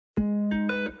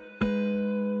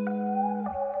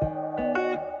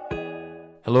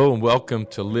Hello and welcome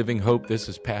to Living Hope. This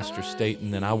is Pastor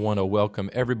Staten, and I want to welcome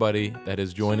everybody that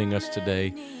is joining us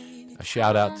today. A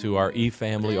shout out to our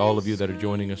e-family, all of you that are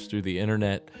joining us through the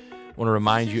internet. I want to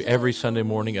remind you every Sunday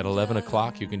morning at 11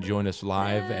 o'clock, you can join us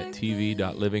live at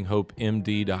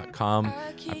tv.livinghopemd.com.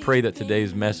 I pray that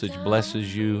today's message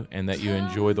blesses you and that you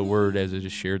enjoy the word as it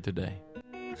is shared today.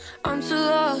 I'm too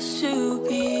lost to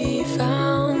be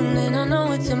found, and I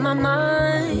know it's in my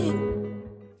mind.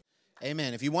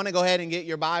 Amen. If you want to go ahead and get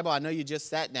your Bible, I know you just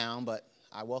sat down, but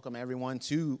I welcome everyone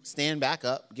to stand back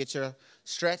up, get your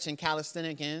stretch and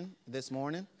calisthenic in this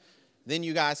morning. Then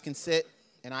you guys can sit,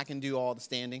 and I can do all the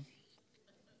standing.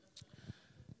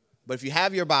 But if you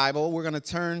have your Bible, we're going to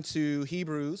turn to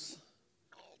Hebrews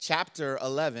chapter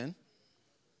 11.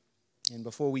 And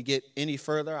before we get any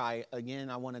further, I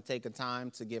want to take a time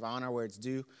to give honor where it's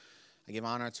due. I give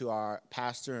honor to our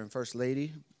pastor and first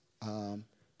lady,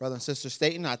 Brother and Sister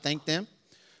Staten. I thank them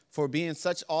for being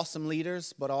such awesome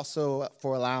leaders, but also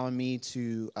for allowing me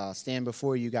to stand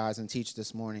before you guys and teach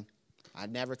this morning. I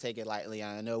never take it lightly.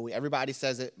 I know everybody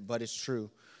says it, but it's true.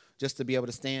 Just to be able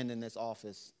to stand in this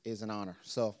office is an honor.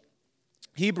 So,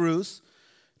 Hebrews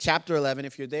chapter 11.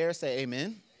 If you're there, say amen.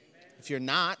 Amen. If you're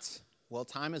not, well,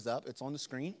 time is up. It's on the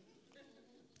screen.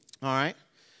 All right.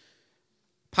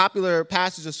 Popular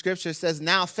passage of Scripture says,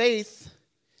 "Now faith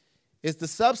is the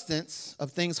substance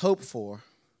of things hoped for,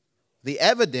 the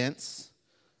evidence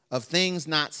of things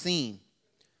not seen.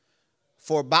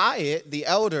 For by it the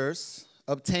elders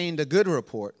obtained a good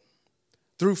report.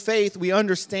 Through faith we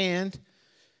understand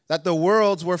that the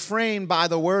worlds were framed by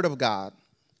the word of God,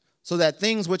 so that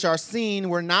things which are seen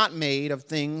were not made of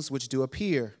things which do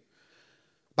appear.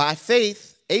 By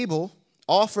faith Abel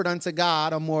offered unto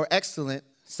God a more excellent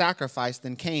sacrifice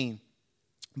than Cain,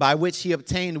 by which he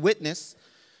obtained witness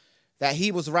that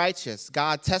he was righteous,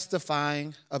 God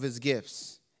testifying of his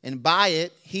gifts. And by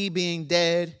it, he being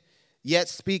dead, yet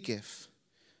speaketh."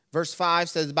 Verse 5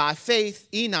 says, "By faith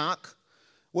Enoch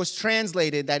was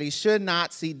translated that he should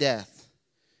not see death,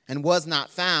 and was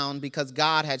not found, because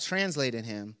God had translated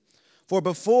him. For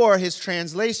before his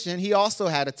translation, he also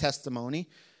had a testimony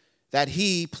that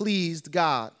he pleased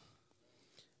God.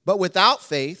 But without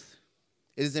faith,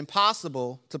 it is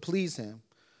impossible to please him.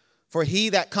 For he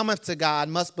that cometh to God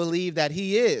must believe that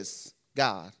he is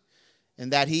God,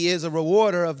 and that he is a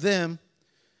rewarder of them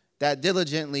that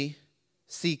diligently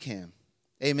seek him."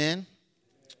 Amen.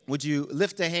 Would you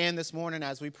lift a hand this morning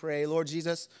as we pray? Lord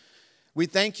Jesus, we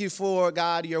thank you for,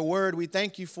 God, your word. We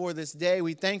thank you for this day.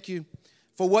 We thank you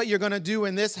for what you're going to do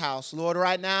in this house. Lord,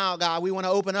 right now, God, we want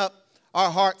to open up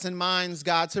our hearts and minds,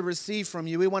 God, to receive from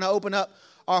you. We want to open up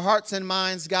our hearts and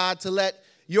minds, God, to let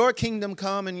your kingdom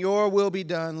come and your will be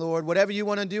done, Lord. Whatever you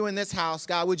want to do in this house,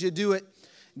 God, would you do it,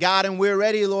 God? And we're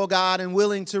ready, Lord God, and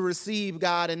willing to receive,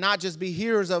 God, and not just be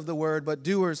hearers of the word, but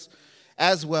doers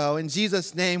as well. In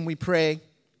Jesus' name we pray.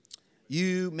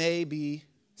 You may be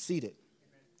seated.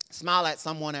 Smile at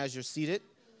someone as you're seated.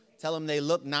 Tell them they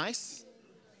look nice.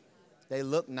 They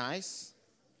look nice.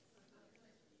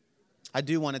 I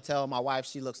do want to tell my wife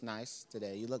she looks nice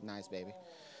today. You look nice, baby.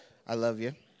 I love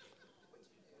you.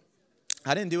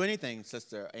 I didn't do anything,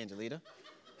 Sister Angelita.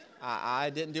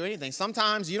 I didn't do anything.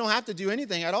 Sometimes you don't have to do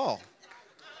anything at all.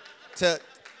 You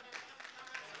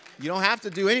don't have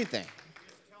to do anything.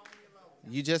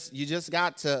 You just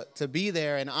got to be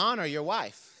there and honor your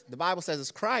wife. The Bible says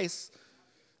it's Christ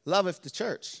loveth the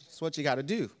church. That's what you got to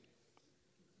do.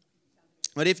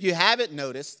 But if you haven't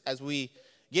noticed, as we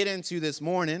get into this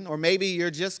morning, or maybe you're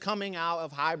just coming out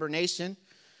of hibernation,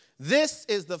 this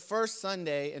is the first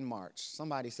Sunday in March.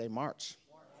 Somebody say March.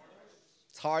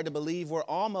 It's hard to believe we're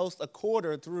almost a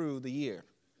quarter through the year.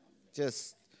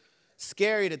 Just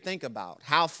scary to think about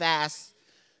how fast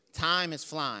time is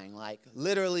flying. Like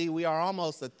literally we are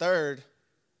almost a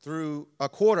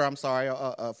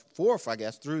fourth, I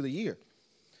guess, through the year.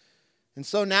 And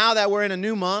so now that we're in a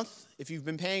new month, if you've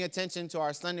been paying attention to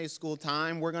our Sunday school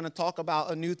time, we're going to talk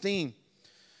about a new theme.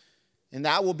 And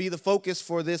that will be the focus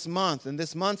for this month. And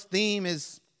this month's theme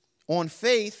is on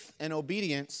faith and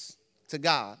obedience to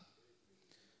God.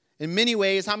 In many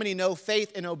ways, how many know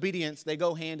faith and obedience, they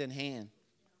go hand in hand,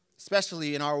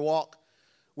 especially in our walk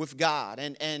with God.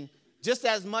 And just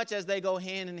as much as they go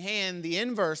hand in hand, the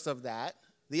inverse of that,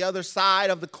 the other side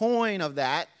of the coin of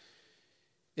that,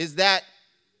 is that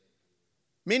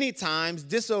many times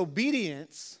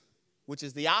disobedience, which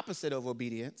is the opposite of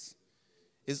obedience,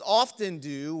 is often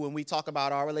due, when we talk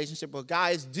about our relationship with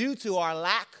God, is due to our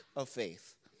lack of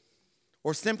faith,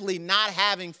 or simply not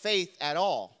having faith at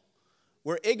all.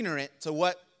 We're ignorant to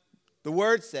what the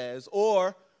word says,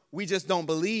 or we just don't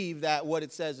believe that what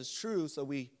it says is true, so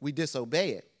we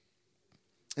disobey it.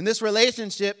 And this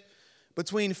relationship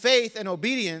between faith and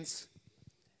obedience,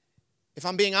 if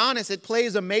I'm being honest, it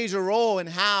plays a major role in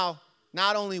how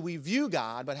not only we view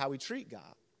God, but how we treat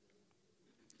God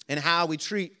and how we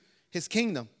treat his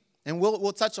kingdom. And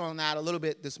we'll touch on that a little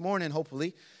bit this morning,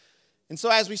 hopefully. And so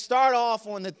as we start off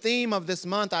on the theme of this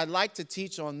month, I'd like to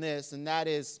teach on this, and that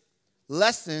is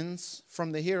lessons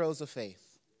from the heroes of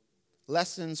faith.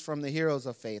 Lessons from the heroes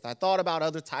of faith. I thought about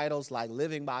other titles like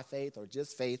living by faith or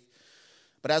just faith.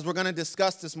 But as we're going to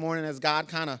discuss this morning, as God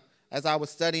as I was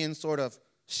studying, sort of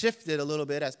shifted a little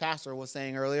bit, as Pastor was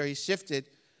saying earlier, he shifted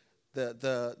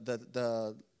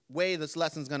the way this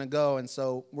lesson's going to go. And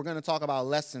so we're going to talk about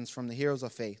lessons from the heroes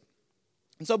of faith.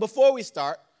 And so before we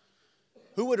start,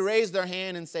 who would raise their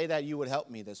hand and say that you would help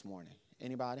me this morning?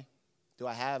 Anybody? Do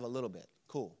I have a little bit?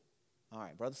 Cool. All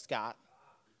right, Brother Scott,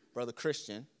 Brother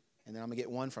Christian, and then I'm going to get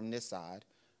one from this side,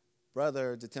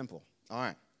 Brother DeTemple. All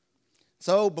right.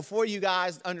 So before you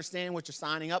guys understand what you're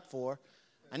signing up for,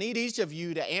 I need each of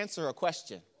you to answer a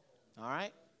question, all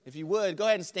right? If you would, go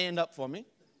ahead and stand up for me.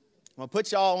 I'm going to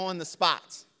put y'all on the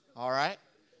spot, all right?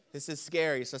 This is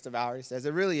scary, Sister Valerie says.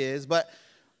 It really is, but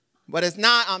it's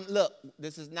not, look,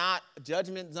 this is not a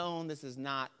judgment zone. This is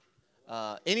not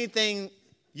anything.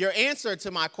 Your answer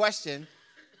to my question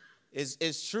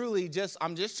is truly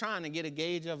I'm just trying to get a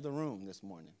gauge of the room this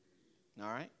morning, all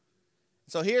right?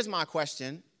 So here's my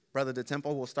question. Brother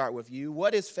DeTemple, we'll start with you.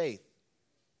 What is faith?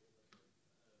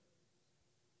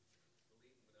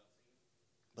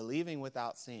 Believing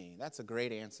without seeing. That's a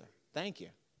great answer. Thank you.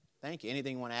 Thank you.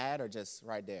 Anything you want to add or just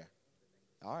right there?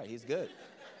 All right, he's good.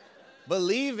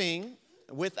 Believing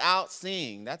without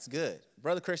seeing. That's good.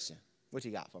 Brother Christian, what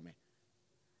you got for me?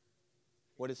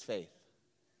 What is faith?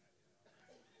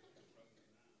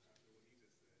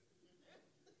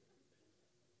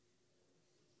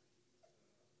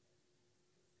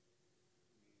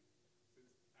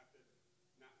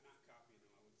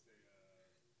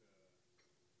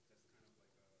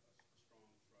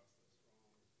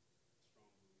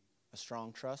 A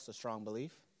strong trust, a strong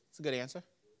belief. It's a good answer.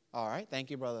 All right. Thank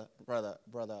you, brother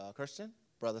Christian.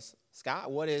 Brother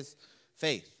Scott, what is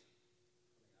faith?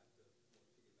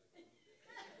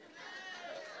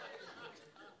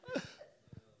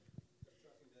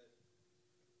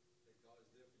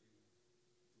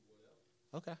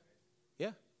 Okay.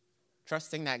 Yeah.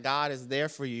 Trusting that God is there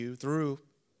for you through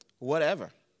whatever.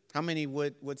 How many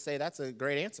would say that's a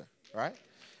great answer, right?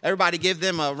 Everybody give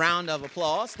them a round of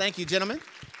applause. Thank you, gentlemen.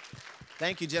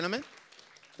 Thank you, gentlemen.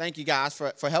 Thank you, guys,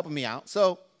 for helping me out.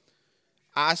 So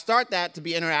I start that to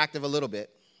be interactive a little bit.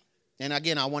 And,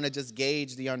 again, I want to just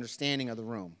gauge the understanding of the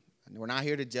room. We're not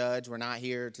here to judge. We're not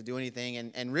here to do anything.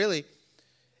 And really,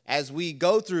 as we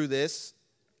go through this,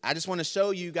 I just want to show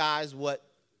you guys what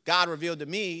God revealed to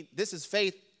me. This is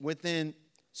faith within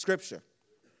Scripture.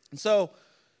 And so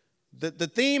the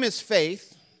theme is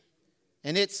faith,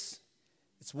 and it's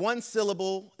one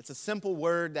syllable. It's a simple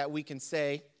word that we can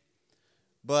say.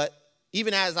 But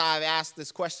even as I've asked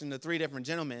this question to three different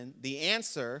gentlemen, the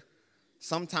answer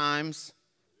sometimes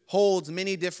holds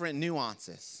many different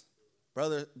nuances.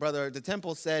 Brother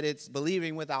DeTemple said it's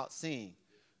believing without seeing.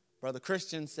 Brother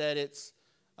Christian said it's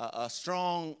a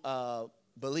strong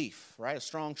belief, right? A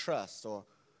strong trust. Or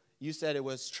you said it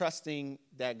was trusting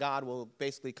that God will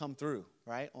basically come through,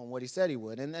 right, on what he said he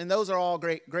would. And those are all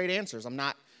great answers. I'm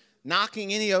not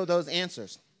knocking any of those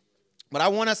answers. But I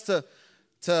want us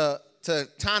to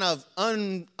kind of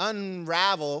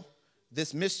unravel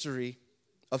this mystery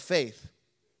of faith.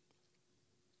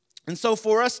 And so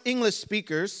for us English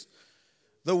speakers,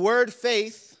 the word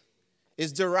faith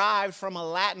is derived from a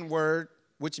Latin word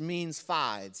which means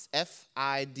fides,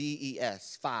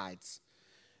 F-I-D-E-S, fides.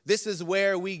 This is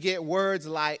where we get words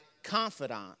like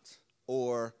confidant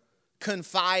or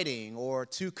confiding or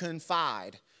to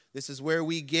confide. This is where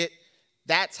we get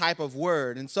that type of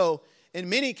word. And so in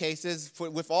many cases,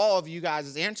 with all of you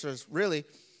guys' answers, really,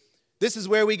 this is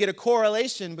where we get a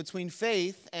correlation between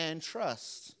faith and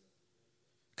trust.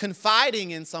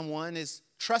 Confiding in someone is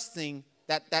trusting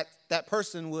that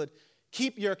person would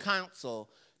keep your counsel,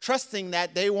 trusting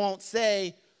that they won't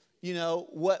say,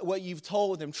 what you've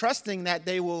told them, trusting that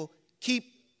they will keep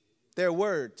their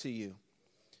word to you.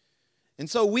 And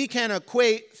so we can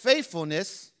equate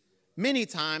faithfulness many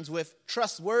times with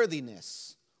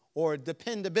trustworthiness or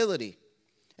dependability.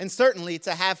 And certainly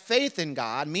to have faith in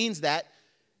God means that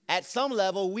at some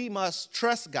level we must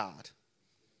trust God.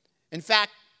 In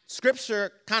fact,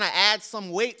 Scripture kind of adds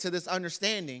some weight to this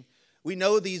understanding. We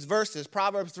know these verses.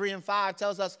 Proverbs 3:5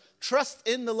 tells us, trust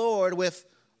in the Lord with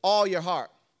all your heart.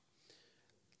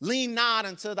 Lean not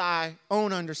unto thy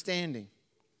own understanding.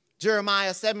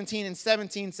 Jeremiah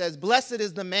 17:17 says, "Blessed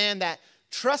is the man that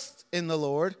trusts in the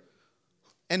Lord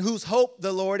and whose hope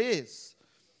the Lord is."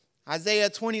 Isaiah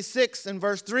 26 and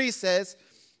verse 3 says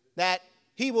that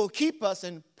he will keep us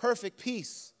in perfect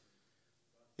peace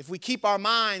if we keep our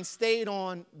minds stayed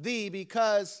on thee,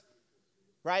 because,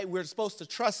 right, we're supposed to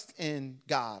trust in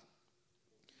God.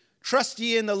 Trust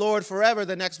ye in the Lord forever,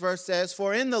 the next verse says,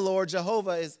 for in the Lord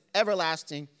Jehovah is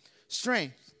everlasting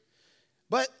strength.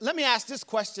 But let me ask this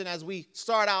question as we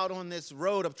start out on this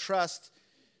road of trust.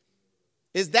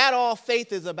 Is that all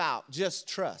faith is about? Just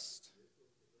trust?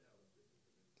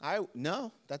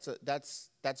 No, that's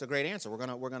a great answer. We're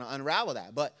gonna unravel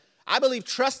that. But I believe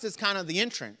trust is kind of the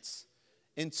entrance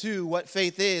into what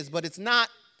faith is, but it's not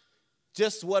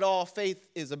just what all faith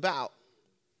is about.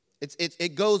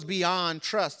 It goes beyond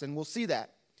trust, and we'll see that.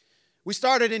 We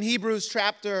started in Hebrews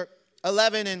chapter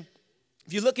 11, and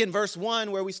if you look in verse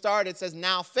 1 where we started, it says,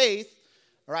 now faith,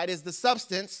 all right, is the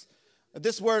substance.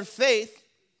 This word faith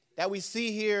that we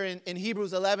see here in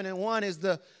Hebrews 11 and 1 is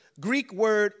the Greek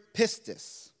word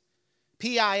pistis.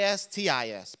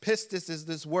 P-I-S-T-I-S. Pistis is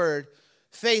this word,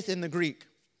 faith in the Greek.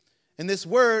 And this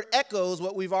word echoes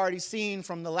what we've already seen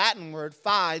from the Latin word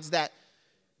fides, that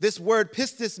this word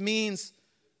pistis means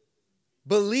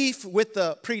belief with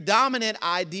the predominant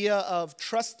idea of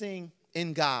trusting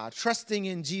in God, trusting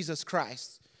in Jesus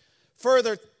Christ.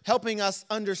 Further helping us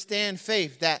understand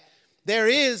faith, that there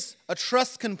is a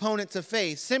trust component to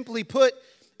faith. Simply put,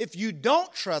 if you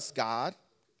don't trust God,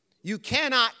 you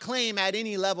cannot claim at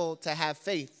any level to have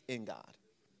faith in God.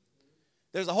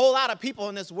 There's a whole lot of people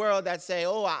in this world that say,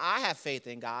 oh, I have faith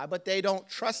in God, but they don't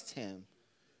trust him.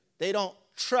 They don't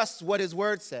trust what his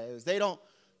word says. They don't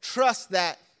trust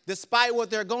that despite what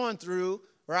they're going through,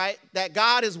 right, that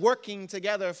God is working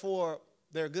together for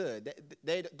their good.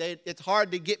 It's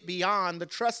hard to get beyond the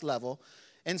trust level.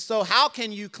 And so how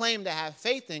can you claim to have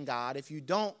faith in God if you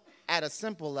don't, at a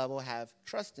simple level, have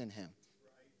trust in him?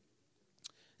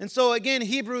 And so again,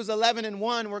 Hebrews 11 and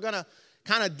 1, we're going to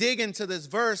kind of dig into this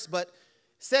verse, but it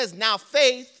says, now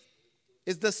faith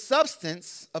is the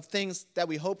substance of things that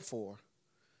we hope for,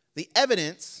 the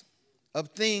evidence of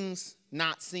things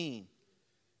not seen.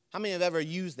 How many have ever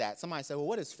used that? Somebody said, well,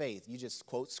 what is faith? You just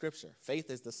quote scripture. Faith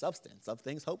is the substance of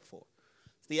things hoped for.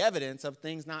 It's the evidence of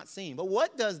things not seen. But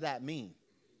what does that mean?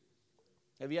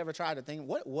 Have you ever tried to think,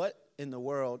 what in the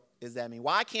world does that mean?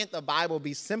 Why can't the Bible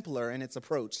be simpler in its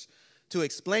approach to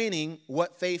explaining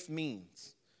what faith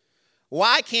means?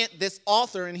 Why can't this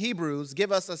author in Hebrews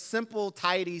give us a simple,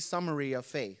 tidy summary of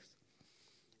faith?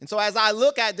 And so as I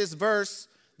look at this verse,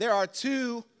 there are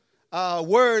two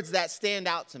words that stand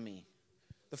out to me.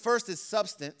 The first is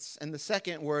substance, and the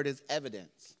second word is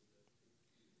evidence.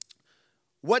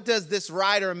 What does this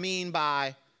writer mean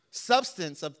by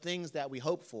substance of things that we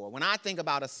hope for? When I think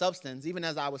about a substance, even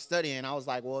as I was studying, I was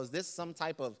like, well, is this some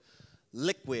type of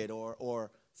liquid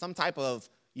or some type of,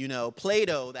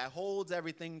 Play-Doh that holds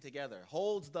everything together,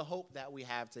 holds the hope that we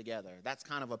have together? That's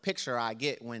kind of a picture I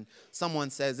get when someone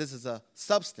says this is a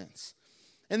substance.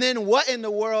 And then what in the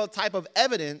world type of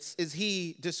evidence is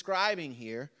he describing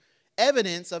here?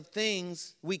 Evidence of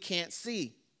things we can't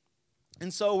see.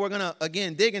 And so we're going to,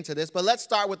 again, dig into this, but let's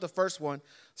start with the first one,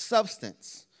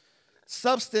 substance.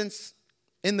 Substance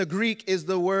in the Greek is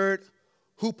the word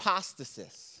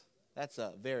hypostasis. That's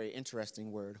a very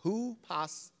interesting word,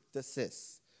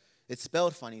 hypostasis. It's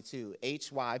spelled funny too,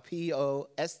 Hypostasis.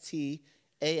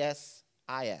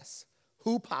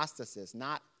 Hypostasis,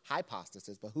 not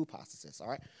hypostasis, but hypostasis, all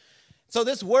right? So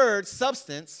this word,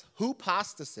 substance,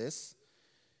 hypostasis,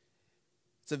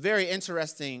 it's a very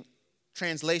interesting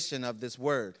translation of this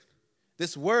word.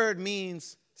 This word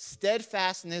means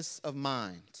steadfastness of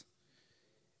mind.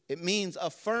 It means a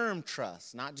firm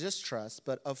trust, not just trust,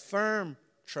 but a firm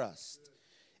trust.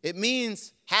 It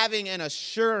means having an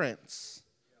assurance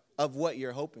of what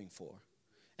you're hoping for.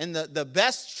 And the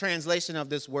best translation of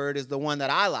this word is the one that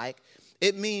I like.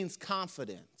 It means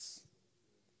confidence.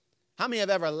 How many have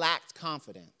ever lacked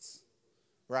confidence,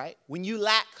 right? When you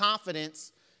lack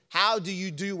confidence, how do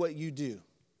you do what you do,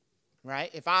 right?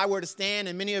 If I were to stand,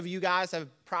 and many of you guys have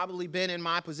probably been in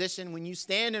my position, when you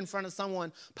stand in front of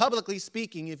someone publicly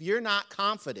speaking, if you're not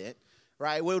confident,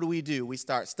 right, what do? We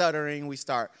start stuttering. We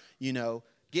start,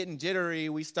 getting jittery.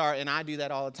 And I do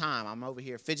that all the time. I'm over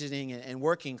here fidgeting and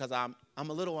working because I'm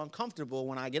a little uncomfortable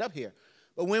when I get up here.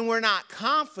 But when we're not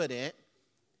confident,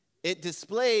 it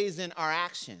displays in our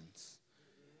actions.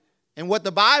 And what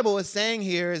the Bible is saying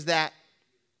here is that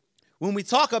when we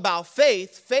talk about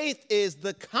faith, faith is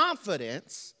the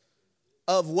confidence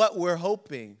of what we're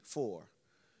hoping for.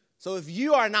 So if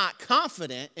you are not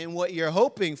confident in what you're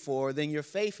hoping for, then your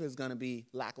faith is going to be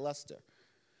lackluster.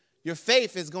 Your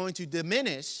faith is going to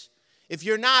diminish if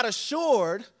you're not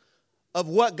assured of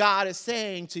what God is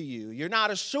saying to you. You're not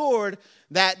assured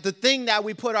that the thing that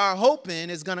we put our hope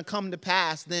in is going to come to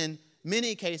pass, then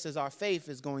many cases our faith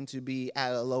is going to be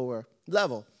at a lower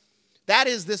level. That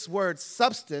is this word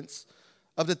substance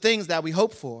of the things that we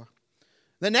hope for.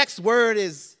 The next word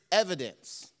is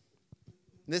evidence.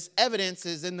 This evidence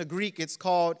is in the Greek, it's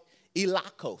called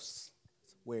elakos.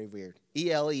 It's very weird.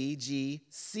 E-L-E-G-C-H-O-S.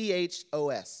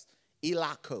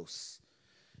 Elakos.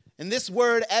 And this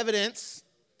word evidence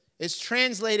is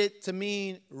translated to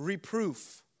mean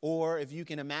reproof, or if you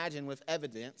can imagine with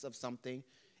evidence of something,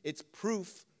 it's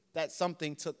proof that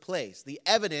something took place. The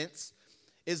evidence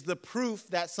is the proof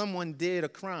that someone did a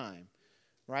crime,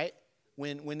 right?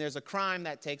 When there's a crime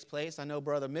that takes place, I know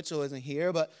Brother Mitchell isn't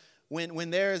here, but when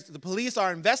the police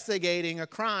are investigating a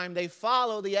crime, they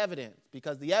follow the evidence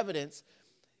because the evidence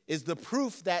is the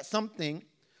proof that something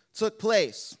took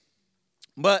place.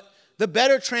 But the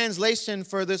better translation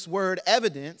for this word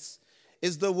evidence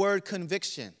is the word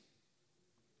conviction.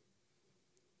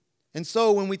 And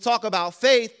so when we talk about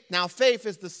faith, now faith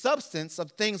is the substance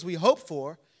of things we hope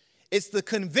for. It's the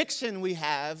conviction we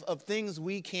have of things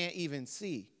we can't even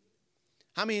see.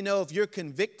 How many know if you're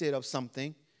convicted of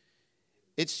something,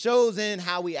 it shows in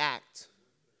how we act,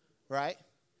 right?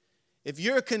 If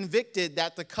you're convicted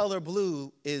that the color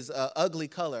blue is an ugly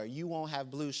color, you won't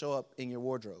have blue show up in your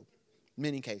wardrobe, in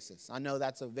many cases. I know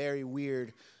that's a very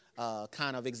weird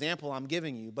kind of example I'm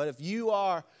giving you, but if you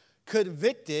are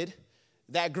convicted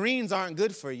that greens aren't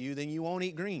good for you, then you won't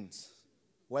eat greens,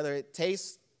 whether it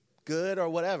tastes good or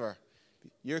whatever.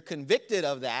 You're convicted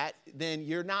of that, then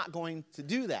you're not going to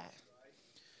do that.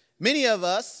 Many of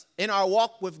us in our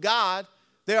walk with God,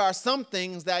 there are some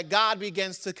things that God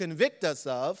begins to convict us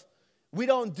of. We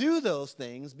don't do those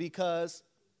things because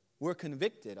we're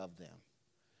convicted of them.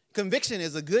 Conviction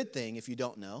is a good thing if you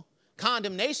don't know.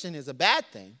 Condemnation is a bad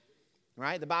thing,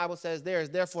 right? The Bible says there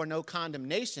is therefore no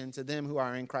condemnation to them who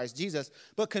are in Christ Jesus.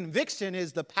 But conviction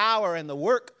is the power and the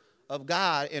work of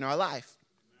God in our life.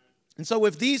 And so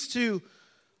with these two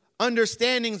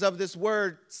understandings of this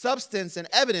word substance and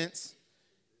evidence,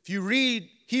 if you read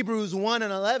Hebrews 1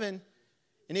 and 11,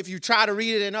 and if you try to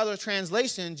read it in other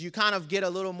translations, you kind of get a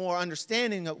little more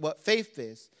understanding of what faith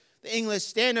is. The English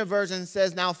Standard Version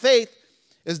says, now faith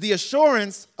is the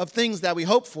assurance of things that we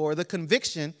hope for, the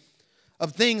conviction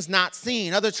of things not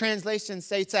seen. Other translations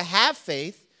say to have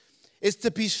faith is to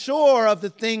be sure of the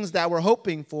things that we're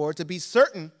hoping for, to be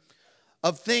certain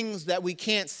of things that we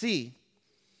can't see.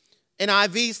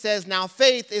 NIV says, now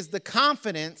faith is the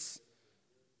confidence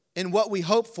in what we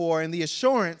hope for and the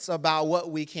assurance about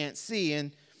what we can't see.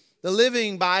 And the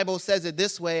Living Bible says it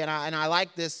this way, and I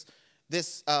like this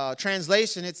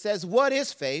translation. It says, what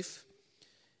is faith?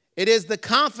 It is the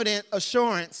confident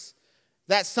assurance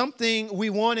that something we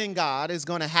want in God is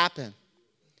going to happen.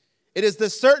 It is the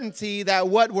certainty that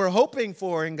what we're hoping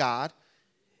for in God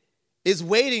is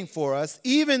waiting for us,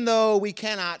 even though we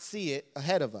cannot see it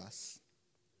ahead of us.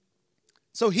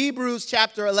 So Hebrews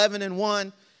chapter 11 and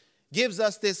 1 gives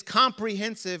us this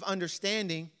comprehensive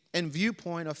understanding and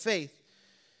viewpoint of faith.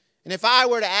 And if I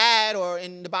were to add, or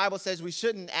in the Bible says we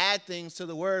shouldn't add things to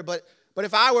the word, but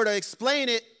if I were to explain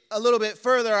it a little bit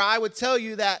further, I would tell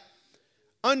you that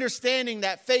understanding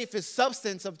that faith is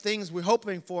substance of things we're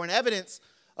hoping for and evidence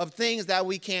of things that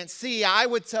we can't see, I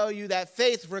would tell you that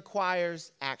faith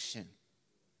requires action.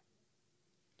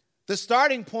 The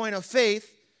starting point of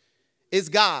faith is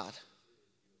God.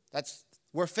 That's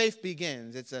where faith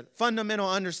begins. It's a fundamental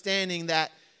understanding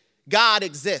that God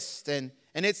exists, and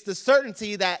it's the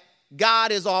certainty that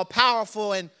God is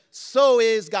all-powerful, and so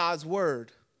is God's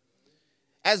word.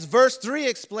 As verse 3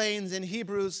 explains in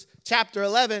Hebrews chapter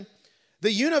 11,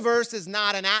 the universe is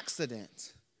not an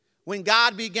accident. When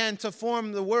God began to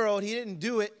form the world, he didn't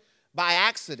do it by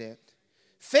accident.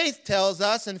 Faith tells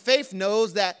us, and faith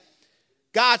knows that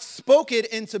God spoke it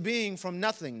into being from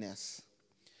nothingness.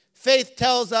 Faith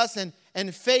tells us, and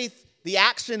faith, the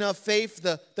action of faith,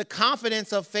 the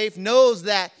confidence of faith knows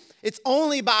that it's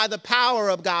only by the power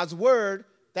of God's word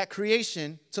that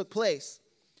creation took place.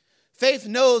 Faith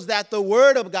knows that the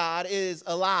word of God is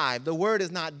alive. The word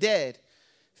is not dead.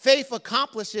 Faith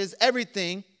accomplishes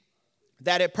everything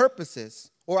that it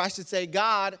purposes. Or I should say,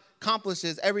 God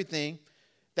accomplishes everything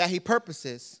that he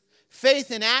purposes. Faith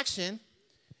in action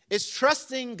is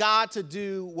trusting God to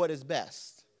do what is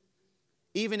best,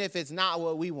 even if it's not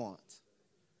what we want.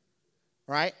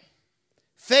 Right?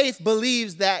 Faith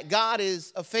believes that God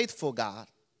is a faithful God.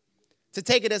 To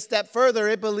take it a step further,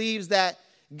 it believes that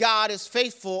God is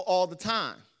faithful all the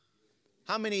time?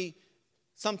 How many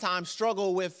sometimes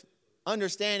struggle with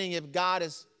understanding if God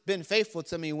has been faithful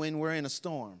to me when we're in a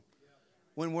storm,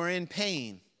 when we're in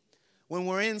pain, when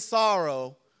we're in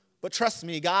sorrow? But trust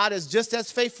me, God is just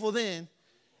as faithful then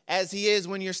as he is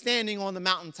when you're standing on the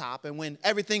mountaintop and when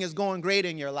everything is going great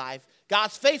in your life.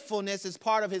 God's faithfulness is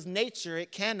part of his nature.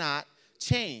 It cannot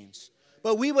change.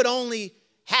 But we would only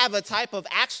have a type of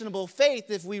actionable faith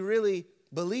if we really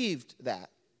believed that.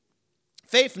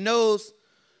 Faith knows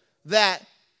that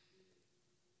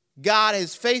God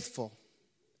is faithful.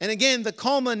 And again, the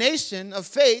culmination of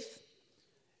faith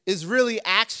is really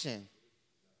action.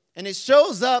 And it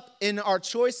shows up in our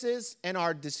choices and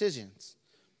our decisions.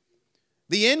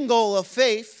 The end goal of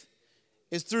faith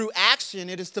is through action.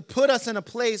 It is to put us in a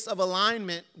place of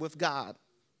alignment with God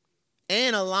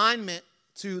and alignment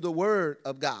to the Word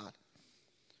of God.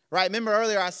 Right? Remember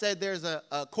earlier I said there's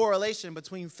a correlation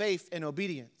between faith and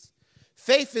obedience.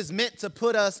 Faith is meant to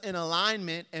put us in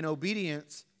alignment and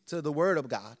obedience to the Word of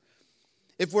God.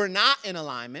 If we're not in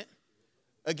alignment,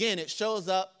 again, it shows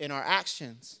up in our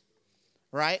actions.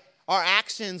 Right? Our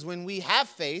actions when we have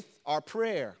faith are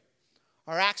prayer.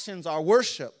 Our actions are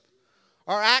worship.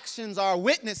 Our actions are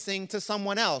witnessing to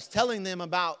someone else, telling them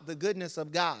about the goodness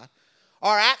of God.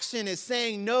 Our action is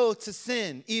saying no to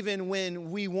sin, even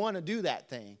when we want to do that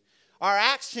thing. Our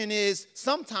action is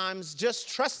sometimes just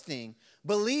trusting,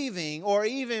 believing, or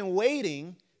even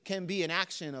waiting can be an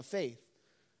action of faith.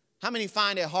 How many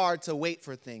find it hard to wait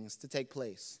for things to take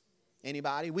place?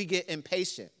 Anybody? We get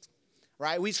impatient,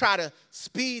 right? We try to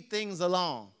speed things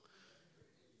along.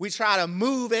 We try to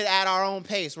move it at our own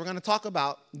pace. We're going to talk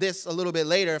about this a little bit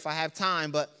later if I have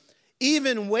time, but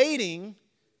even waiting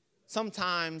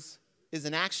sometimes is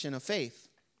an action of faith.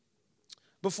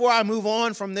 Before I move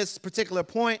on from this particular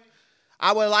point,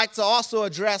 I would like to also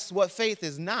address what faith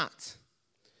is not.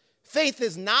 Faith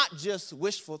is not just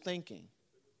wishful thinking.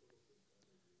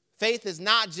 Faith is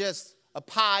not just a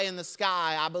pie in the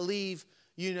sky. I believe,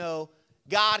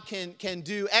 God can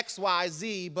do X, Y,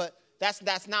 Z, but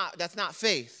that's not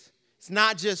faith. It's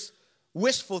not just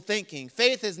wishful thinking.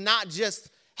 Faith is not just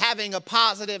having a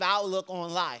positive outlook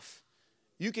on life.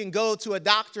 You can go to a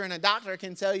doctor and a doctor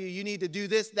can tell you you need to do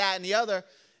this, that, and the other,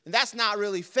 and that's not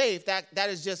really faith. That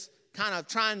is just kind of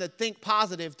trying to think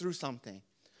positive through something.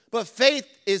 But faith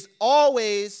is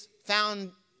always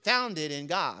founded in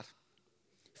God.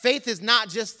 Faith is not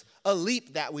just a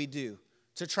leap that we do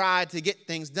to try to get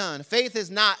things done. Faith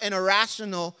is not an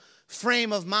irrational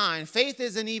frame of mind. Faith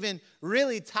isn't even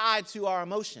really tied to our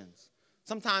emotions.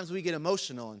 Sometimes we get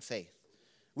emotional in faith.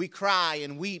 We cry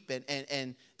and weep,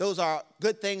 and those are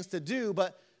good things to do.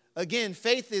 But again,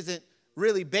 faith isn't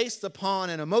really based upon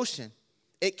an emotion.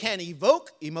 It can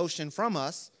evoke emotion from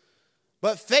us,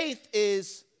 but faith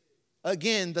is,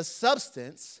 again, the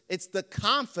substance. It's the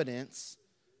confidence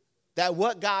that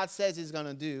what God says he's going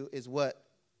to do is what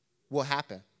will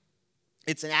happen.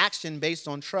 It's an action based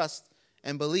on trust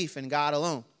and belief in God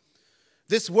alone.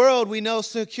 This world, we know,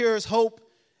 secures hope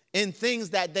in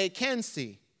things that they can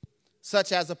see,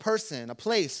 such as a person, a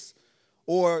place,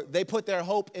 or they put their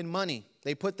hope in money.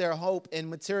 They put their hope in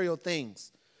material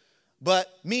things.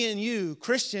 But me and you,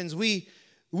 Christians, we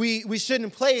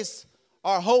shouldn't place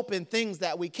our hope in things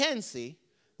that we can see.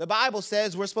 The Bible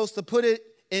says we're supposed to put it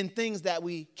in things that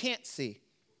we can't see.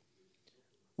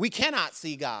 We cannot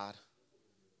see God.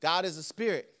 God is a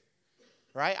spirit,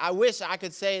 right? I wish I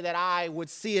could say that I would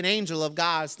see an angel of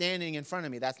God standing in front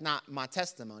of me. That's not my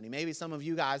testimony. Maybe some of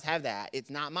you guys have that.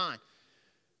 It's not mine.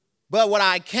 But what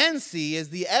I can see is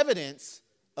the evidence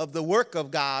of the work of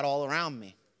God all around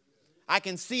me. I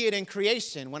can see it in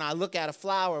creation when I look at a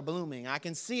flower blooming. I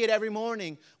can see it every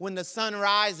morning when the sun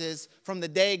rises from the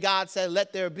day God said,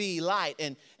 let there be light.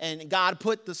 And God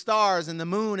put the stars and the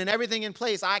moon and everything in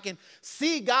place. I can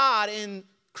see God in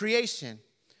creation.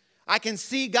 I can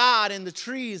see God in the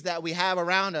trees that we have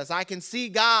around us. I can see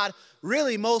God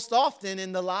really most often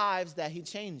in the lives that he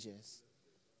changes.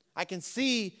 I can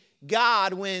see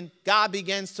God when God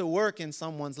begins to work in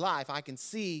someone's life. I can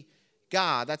see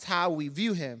God. That's how we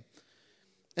view him.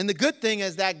 And the good thing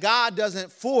is that God doesn't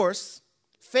force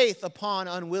faith upon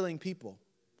unwilling people.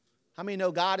 How many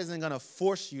know God isn't going to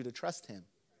force you to trust him?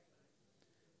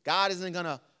 God isn't going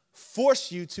to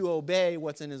force you to obey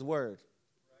what's in his word.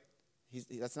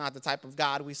 That's not the type of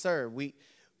God we serve. We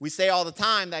say all the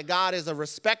time that God is a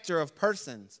respecter of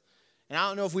persons. And I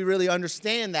don't know if we really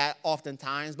understand that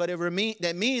oftentimes, but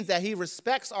that means that he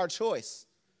respects our choice.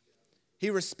 He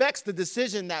respects the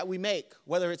decision that we make,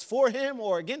 whether it's for him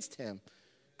or against him.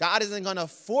 God isn't going to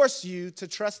force you to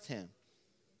trust him.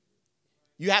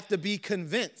 You have to be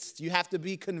convinced. You have to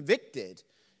be convicted.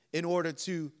 in order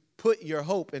to put your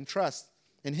hope and trust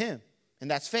in him, and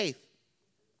that's faith.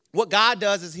 What God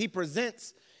does is he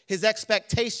presents his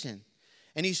expectation,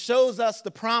 and he shows us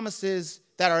the promises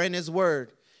that are in his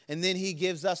word, and then he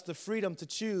gives us the freedom to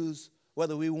choose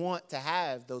whether we want to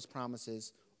have those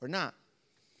promises or not.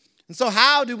 And so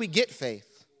how do we get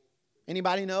faith?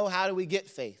 Anybody know, how do we get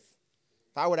faith?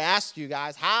 If I were to ask you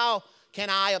guys, how can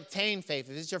I obtain faith?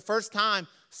 If it's your first time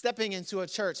stepping into a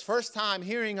church, first time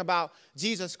hearing about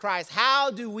Jesus Christ,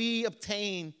 how do we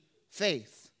obtain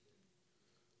faith?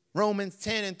 Romans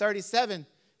 10:37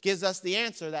 gives us the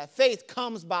answer that faith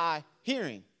comes by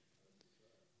hearing,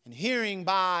 and hearing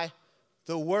by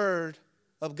the word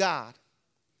of God.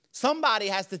 Somebody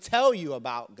has to tell you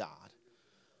about God.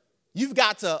 You've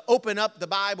got to open up the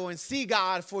Bible and see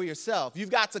God for yourself. You've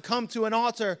got to come to an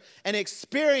altar and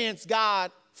experience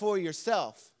God for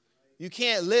yourself. You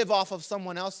can't live off of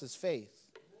someone else's faith.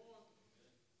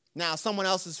 Now, someone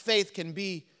else's faith can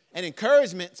be an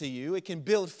encouragement to you. It can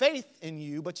build faith in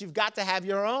you, but you've got to have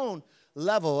your own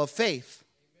level of faith.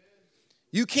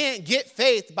 You can't get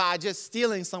faith by just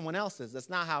stealing someone else's. That's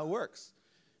not how it works.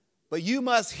 But you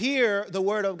must hear the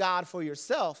word of God for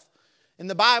yourself. And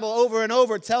the Bible over and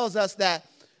over tells us that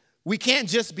we can't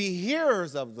just be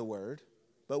hearers of the word,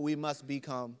 but we must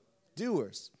become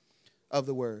doers of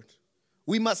the word.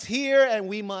 We must hear and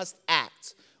we must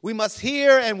act. We must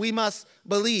hear and we must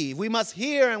believe. We must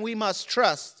hear and we must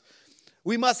trust.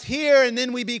 We must hear and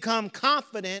then we become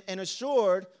confident and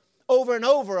assured over and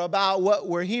over about what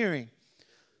we're hearing,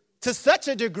 to such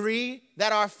a degree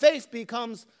that our faith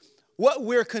becomes what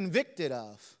we're convicted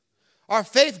of. Our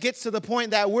faith gets to the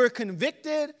point that we're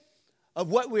convicted of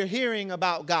what we're hearing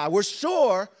about God. We're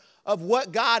sure of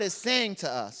what God is saying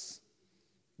to us.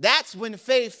 That's when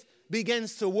faith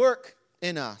begins to work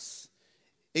in us.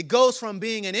 It goes from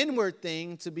being an inward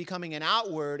thing to becoming an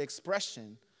outward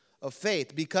expression of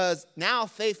faith, because now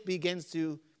faith begins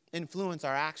to influence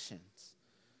our actions.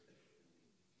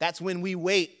 That's when we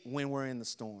wait when we're in the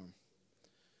storm.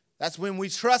 That's when we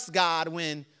trust God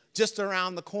when just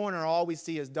around the corner all we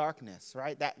see is darkness,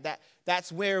 right?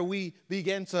 That's where we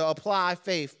begin to apply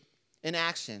faith in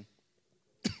action.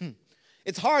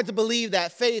 It's hard to believe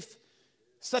that faith,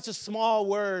 such a small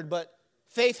word, but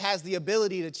faith has the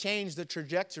ability to change the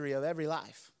trajectory of every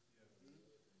life.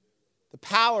 The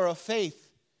power of faith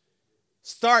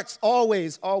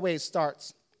always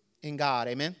starts in God.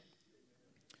 Amen?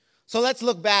 So let's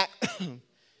look back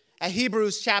at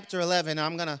Hebrews chapter 11.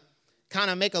 I'm going to kind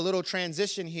of make a little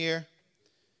transition here.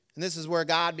 And this is where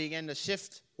God began to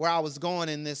shift where I was going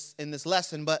in this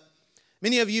lesson. But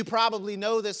many of you probably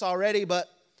know this already, but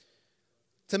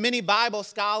to many Bible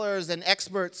scholars and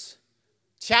experts,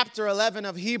 chapter 11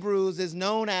 of Hebrews is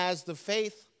known as the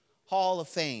Faith Hall of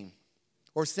Fame,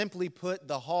 or simply put,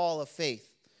 the Hall of Faith.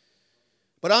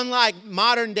 But unlike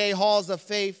modern day halls of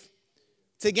faith,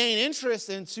 to gain interest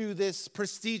into this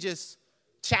prestigious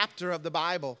chapter of the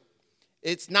Bible,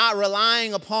 it's not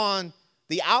relying upon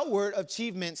the outward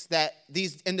achievements that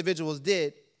these individuals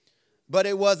did, but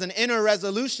it was an inner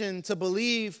resolution to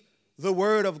believe the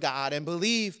word of God and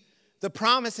believe the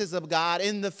promises of God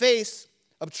in the face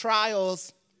of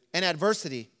trials and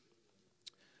adversity.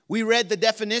 We read the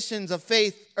definitions of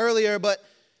faith earlier, but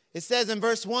it says in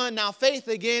verse 1, now faith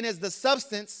again is the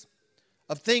substance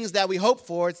of things that we hope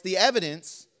for. It's the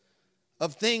evidence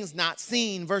of things not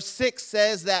seen. Verse 6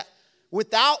 says that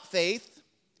without faith,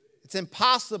 it's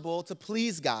impossible to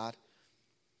please God.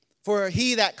 For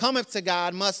he that cometh to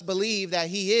God must believe that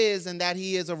he is, and that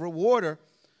he is a rewarder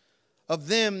of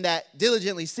them that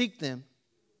diligently seek them.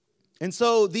 And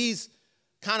so these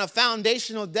kind of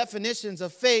foundational definitions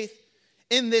of faith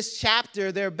in this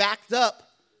chapter, they're backed up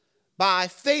by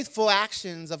faithful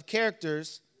actions of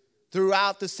characters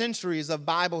throughout the centuries of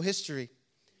Bible history.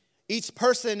 Each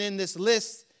person in this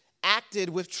list acted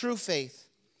with true faith,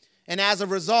 and as a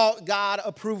result, God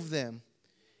approved them.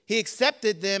 He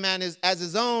accepted them as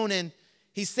his own, and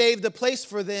he saved a place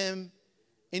for them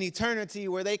in eternity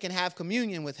where they can have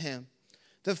communion with him.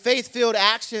 The faith-filled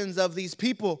actions of these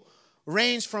people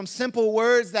range from simple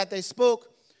words that they spoke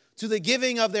to the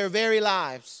giving of their very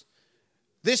lives.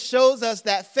 This shows us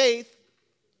that faith,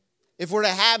 if we're to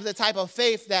have the type of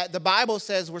faith that the Bible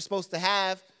says we're supposed to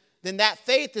have, then that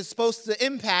faith is supposed to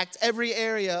impact every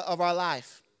area of our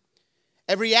life.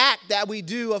 Every act that we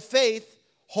do of faith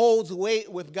holds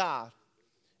weight with God.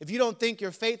 If you don't think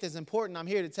your faith is important, I'm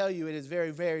here to tell you it is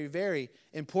very, very, very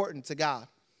important to God.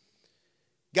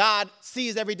 God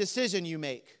sees every decision you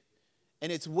make,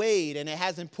 and it's weighed, and it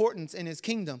has importance in his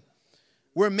kingdom.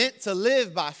 We're meant to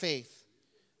live by faith.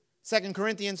 2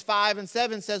 Corinthians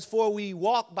 5:7 says, for we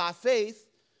walk by faith,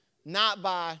 not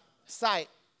by sight.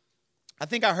 I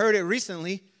think I heard it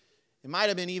recently. It might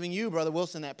have been even you, Brother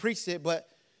Wilson, that preached it, but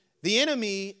the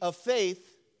enemy of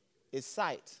faith is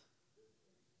sight.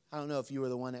 I don't know if you were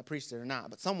the one that preached it or not,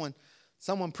 but someone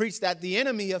preached that the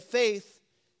enemy of faith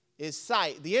is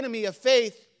sight. The enemy of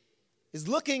faith is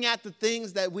looking at the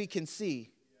things that we can see.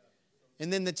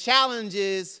 And then the challenge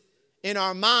is in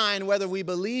our mind whether we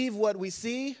believe what we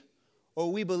see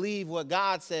or we believe what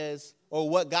God says or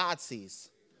what God sees.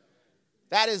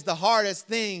 That is the hardest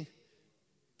thing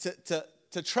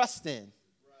to trust in,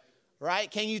 right?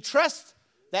 Can you trust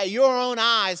that your own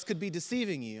eyes could be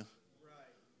deceiving you?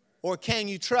 Or can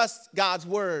you trust God's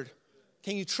word?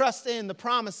 Can you trust in the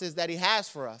promises that he has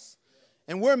for us?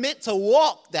 And we're meant to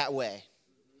walk that way,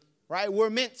 right? We're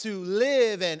meant to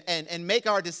live and make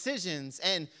our decisions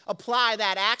and apply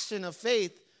that action of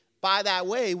faith by that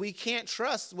way. We can't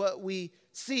trust what we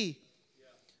see.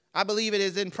 I believe it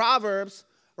is in Proverbs,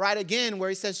 right again, where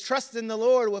he says, trust in the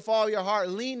Lord with all your heart.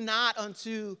 Lean not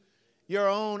unto your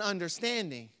own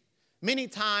understanding. Many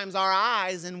times our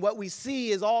eyes and what we see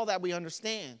is all that we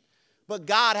understand. But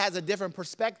God has a different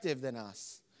perspective than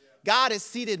us. God is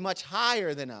seated much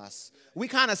higher than us. We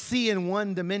kind of see in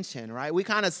one dimension, right? We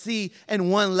kind of see in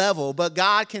one level, but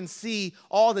God can see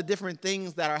all the different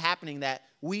things that are happening that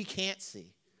we can't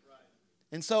see.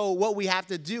 And so what we have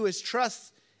to do is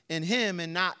trust in him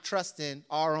and not trust in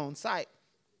our own sight.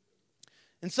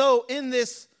 And so in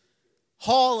this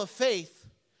hall of faith,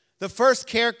 the first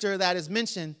character that is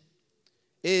mentioned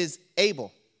is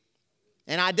Abel.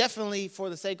 And I definitely, for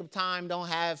the sake of time, don't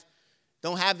have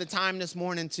the time this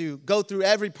morning to go through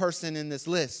every person in this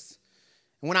list.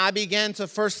 And when I began to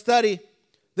first study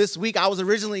this week, I was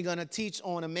originally going to teach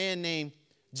on a man named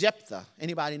Jephthah.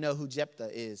 Anybody know who Jephthah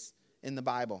is in the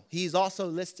Bible? He's also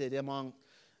listed among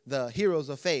the heroes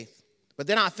of faith. But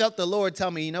then I felt the Lord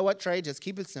tell me, you know what, Trey, just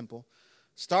keep it simple.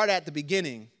 Start at the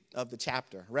beginning of the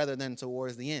chapter rather than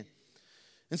towards the end.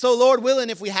 And so, Lord willing,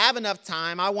 if we have enough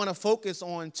time, I want to focus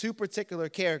on two particular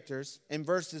characters in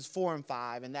verses 4 and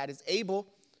 5, and that is Abel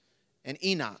and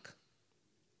Enoch.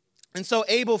 And so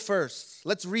Abel first.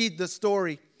 Let's read the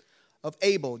story of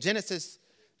Abel. Genesis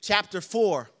chapter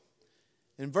 4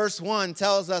 and verse 1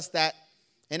 tells us that,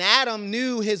 and Adam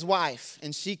knew his wife,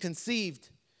 and she conceived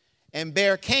and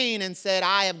bare Cain and said,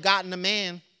 I have gotten a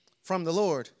man from the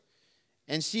Lord.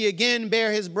 And she again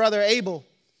bare his brother Abel.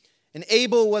 And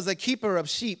Abel was a keeper of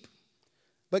sheep,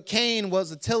 but Cain was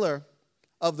a tiller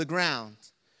of the ground.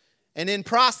 And in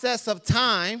process of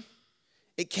time,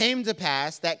 it came to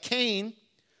pass that Cain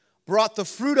brought the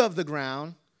fruit of the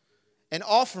ground, an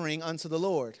offering unto the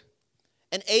Lord.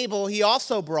 And Abel he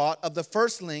also brought of the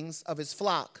firstlings of his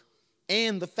flock,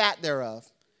 and the fat thereof.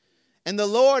 And the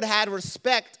Lord had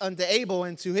respect unto Abel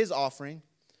and to his offering,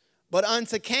 but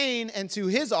unto Cain and to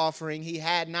his offering he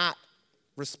had not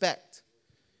respect.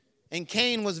 And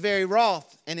Cain was very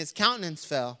wroth, and his countenance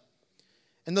fell.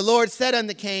 And the Lord said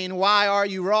unto Cain, why are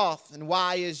you wroth, and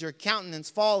why is your countenance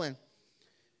fallen?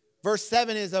 Verse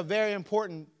 7 is a very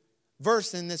important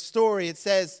verse in this story. It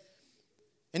says,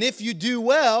 and if you do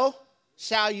well,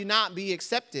 shall you not be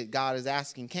accepted? God is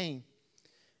asking Cain.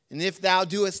 And if thou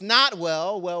doest not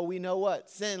well, we know what?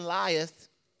 Sin lieth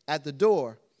at the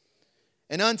door.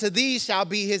 And unto thee shall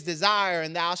be his desire,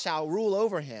 and thou shalt rule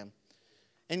over him.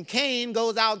 And Cain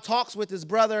goes out and talks with his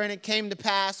brother, and it came to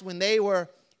pass when they were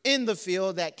in the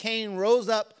field that Cain rose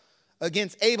up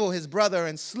against Abel his brother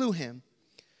and slew him.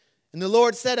 And the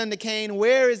Lord said unto Cain,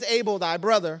 where is Abel thy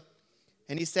brother?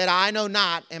 And he said, I know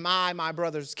not, am I my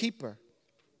brother's keeper?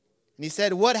 And he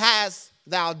said, what hast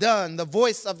thou done? The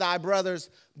voice of thy brother's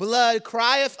blood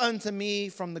crieth unto me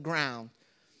from the ground.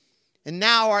 And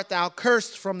now art thou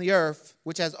cursed from the earth,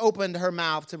 which has opened her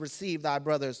mouth to receive thy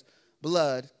brother's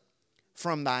blood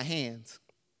from thy hands.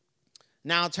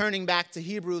 Now turning back to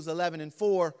Hebrews 11 and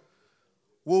 4,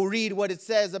 we'll read what it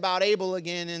says about Abel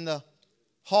again in the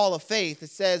hall of faith. It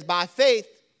says, by faith,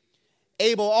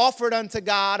 Abel offered unto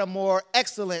God a more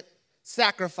excellent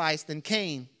sacrifice than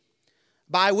Cain,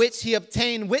 by which he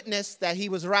obtained witness that he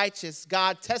was righteous,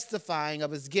 God testifying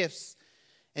of his gifts,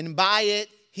 and by it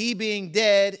he being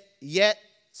dead yet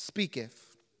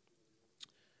speaketh.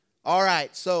 All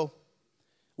right, so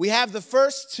we have the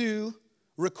first two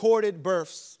recorded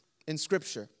births in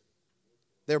Scripture.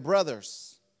 They're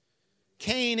brothers.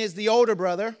 Cain is the older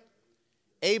brother.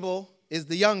 Abel is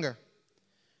the younger.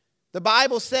 The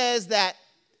Bible says that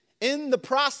in the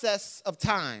process of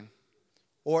time,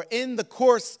 or in the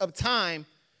course of time,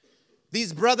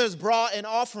 these brothers brought an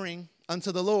offering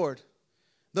unto the Lord.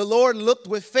 The Lord looked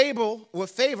with favor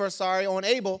on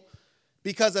Abel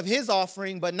because of his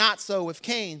offering, but not so with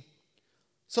Cain.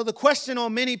 So the question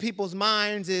on many people's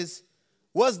minds is,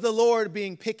 was the Lord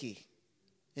being picky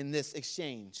in this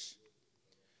exchange?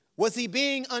 Was he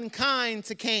being unkind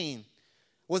to Cain?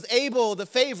 Was Abel the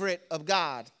favorite of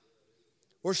God?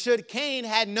 Or should Cain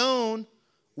had known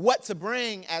what to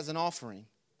bring as an offering?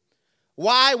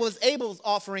 Why was Abel's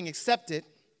offering accepted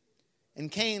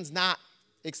and Cain's not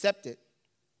accepted?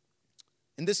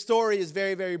 And this story is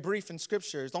very, very brief in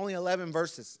Scripture. It's only 11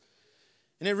 verses.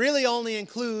 And it really only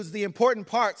includes the important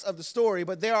parts of the story,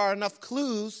 but there are enough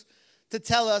clues to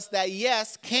tell us that,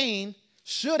 yes, Cain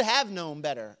should have known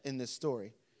better in this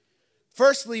story.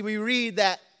 Firstly, we read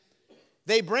that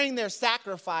they bring their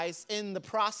sacrifice in the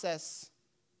process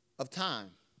of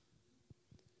time.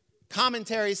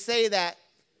 Commentaries say that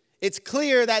it's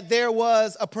clear that there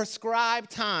was a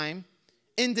prescribed time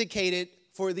indicated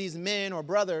for these men or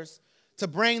brothers to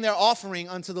bring their offering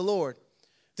unto the Lord.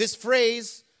 This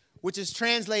phrase, which is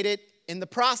translated in the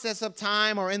process of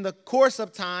time or in the course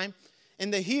of time, in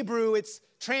the Hebrew, it's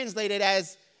translated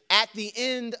as at the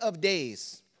end of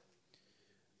days.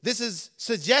 This is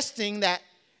suggesting that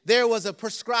there was a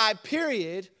prescribed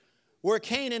period where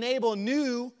Cain and Abel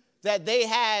knew that they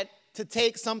had to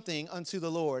take something unto the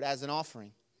Lord as an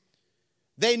offering.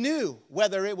 They knew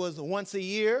whether it was once a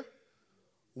year,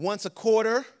 once a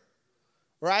quarter,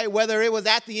 right? Whether it was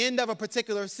at the end of a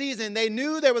particular season, they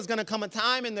knew there was going to come a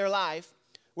time in their life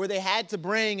where they had to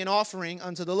bring an offering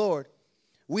unto the Lord.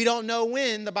 We don't know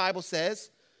when, the Bible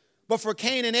says, but for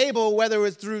Cain and Abel, whether it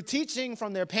was through teaching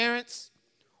from their parents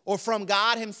or from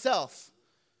God himself,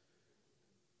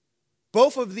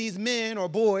 both of these men or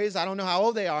boys, I don't know how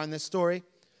old they are in this story,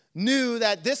 knew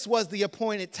that this was the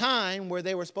appointed time where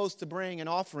they were supposed to bring an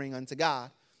offering unto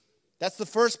God. That's the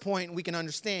first point we can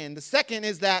understand. The second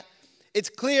is that it's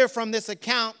clear from this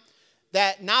account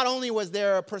that not only was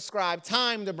there a prescribed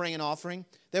time to bring an offering,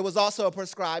 there was also a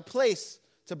prescribed place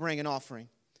to bring an offering.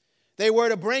 They were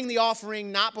to bring the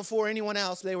offering not before anyone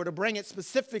else. They were to bring it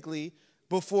specifically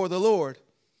before the Lord.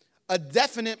 A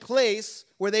definite place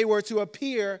where they were to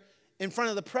appear in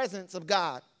front of the presence of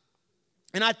God.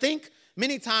 And I think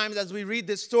many times as we read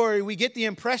this story, we get the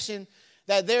impression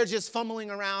that they're just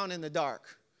fumbling around in the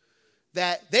dark,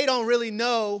 that they don't really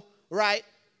know, right?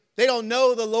 They don't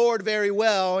know the Lord very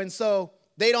well, and so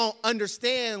they don't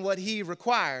understand what he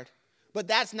required. But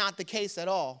that's not the case at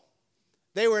all.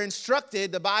 They were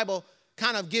instructed, the Bible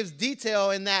kind of gives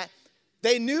detail in that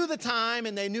they knew the time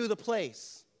and they knew the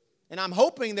place. And I'm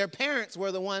hoping their parents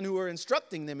were the one who were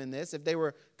instructing them in this, if they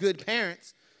were good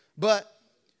parents. But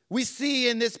we see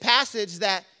in this passage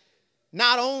that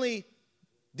not only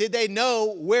did they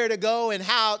know where to go and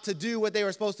how to do what they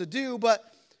were supposed to do, but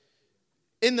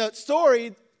in the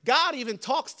story, God even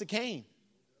talks to Cain.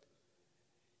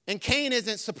 And Cain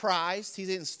isn't surprised. He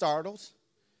isn't startled.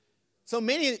 So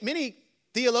many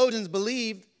theologians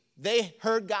believe they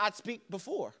heard God speak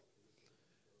before.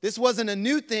 This wasn't a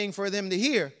new thing for them to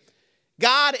hear.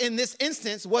 God, in this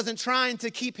instance, wasn't trying to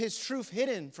keep his truth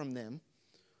hidden from them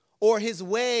or his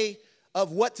way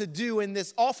of what to do in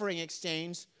this offering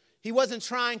exchange. He wasn't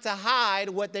trying to hide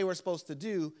what they were supposed to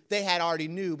do. They had already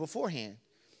knew beforehand.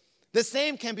 The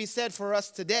same can be said for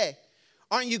us today.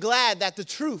 Aren't you glad that the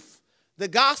truth, the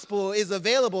gospel, is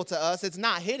available to us? It's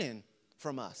not hidden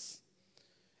from us.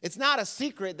 It's not a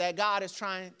secret that God is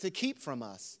trying to keep from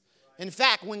us. In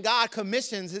fact, when God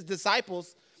commissions his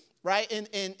disciples, right,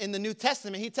 in the New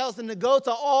Testament, he tells them to go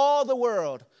to all the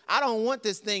world. I don't want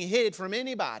this thing hid from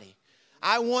anybody.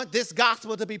 I want this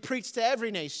gospel to be preached to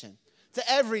every nation, to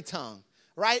every tongue,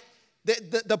 right?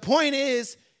 The point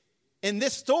is, in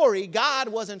this story, God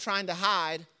wasn't trying to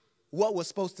hide what was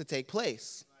supposed to take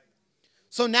place.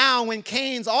 So now when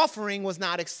Cain's offering was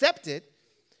not accepted,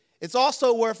 it's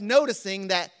also worth noticing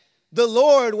that the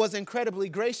Lord was incredibly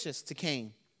gracious to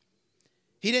Cain.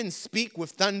 He didn't speak with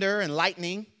thunder and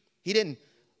lightning. He didn't,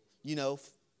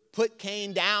 put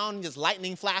Cain down, just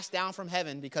lightning flashed down from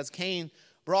heaven because Cain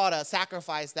brought a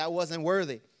sacrifice that wasn't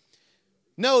worthy.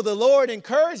 No, the Lord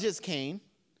encourages Cain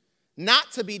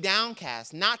not to be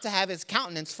downcast, not to have his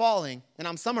countenance falling. And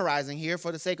I'm summarizing here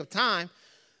for the sake of time.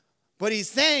 But he's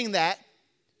saying that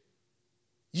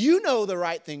you know the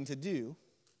right thing to do.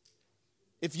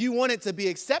 If you want it to be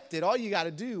accepted, all you got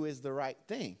to do is the right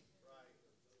thing.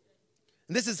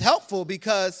 And this is helpful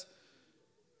because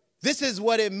this is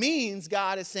what it means,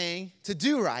 God is saying, to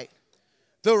do right.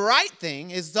 The right thing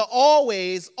is to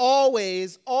always,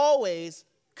 always, always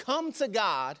come to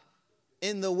God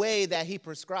in the way that he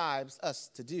prescribes us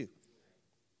to do.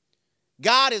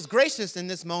 God is gracious in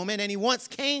this moment, and he wants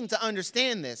Cain to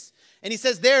understand this. And he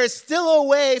says there is still a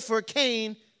way for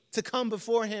Cain to come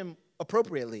before him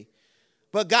appropriately.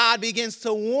 But God begins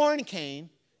to warn Cain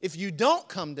if you don't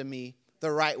come to me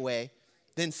the right way,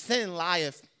 then sin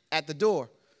lieth at the door.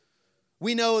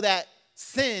 We know that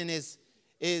sin is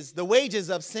the wages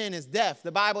of sin is death.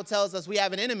 The Bible tells us we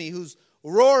have an enemy who's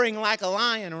roaring like a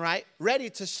lion, right? Ready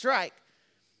to strike.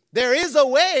 There is a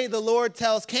way, the Lord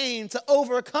tells Cain, to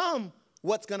overcome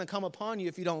what's going to come upon you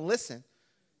if you don't listen.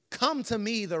 Come to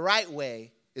me the right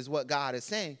way is what God is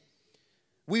saying.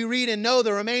 We read and know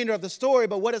the remainder of the story,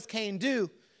 but what does Cain do?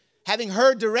 Having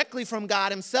heard directly from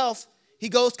God himself, he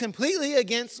goes completely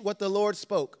against what the Lord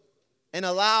spoke and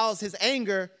allows his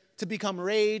anger to become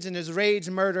rage, and his rage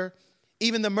murder,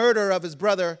 even the murder of his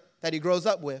brother that he grows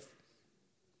up with.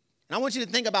 And I want you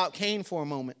to think about Cain for a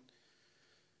moment.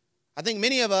 I think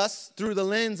many of us, through the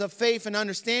lens of faith and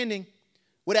understanding,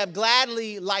 would have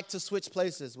gladly liked to switch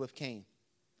places with Cain.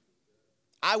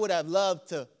 I would have loved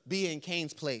to be in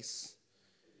Cain's place.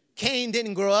 Cain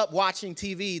didn't grow up watching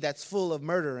TV that's full of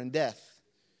murder and death.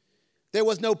 There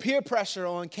was no peer pressure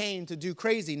on Cain to do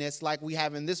craziness like we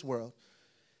have in this world.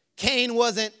 Cain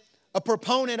wasn't a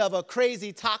proponent of a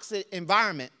crazy, toxic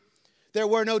environment. There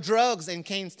were no drugs in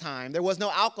Cain's time. There was no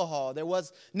alcohol. There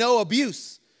was no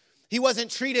abuse. He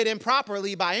wasn't treated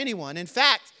improperly by anyone. In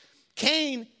fact,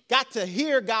 Cain got to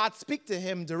hear God speak to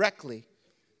him directly.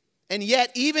 And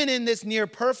yet, even in this near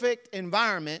perfect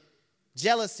environment,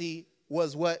 jealousy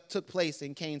was what took place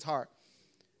in Cain's heart.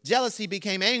 Jealousy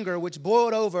became anger, which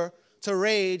boiled over to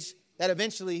rage that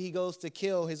eventually he goes to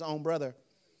kill his own brother.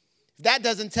 If that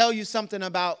doesn't tell you something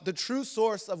about the true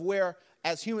source of where,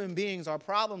 as human beings, our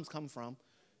problems come from,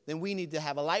 then we need to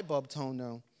have a light bulb tone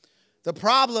on. The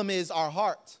problem is our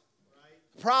heart.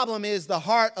 The problem is the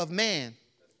heart of man.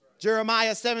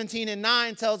 Jeremiah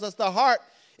 17:9 tells us the heart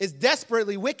is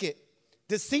desperately wicked,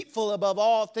 deceitful above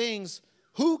all things.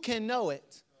 Who can know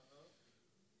it?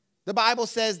 The Bible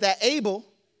says that Abel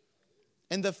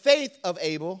and the faith of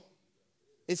Abel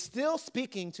is still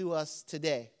speaking to us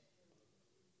today.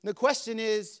 The question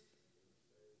is,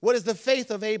 what is the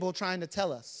faith of Abel trying to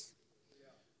tell us?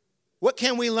 What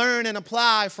can we learn and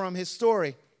apply from his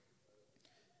story?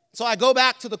 So I go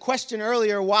back to the question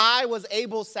earlier, why was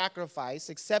Abel's sacrifice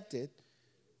accepted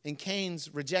and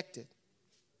Cain's rejected?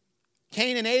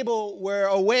 Cain and Abel were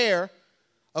aware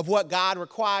of what God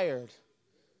required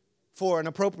for an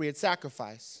appropriate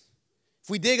sacrifice. If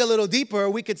we dig a little deeper,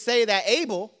 we could say that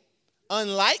Abel,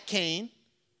 unlike Cain,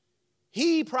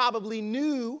 he probably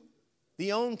knew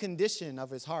the own condition of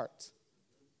his heart.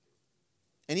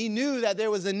 And he knew that there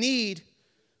was a need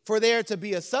for there to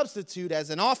be a substitute as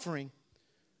an offering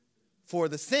for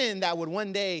the sin that would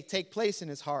one day take place in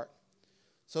his heart.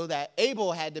 So that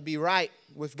Abel had to be right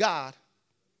with God.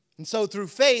 And so through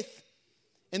faith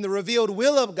in the revealed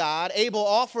will of God, Abel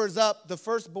offers up the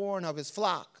firstborn of his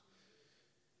flock.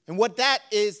 And what that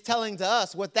is telling to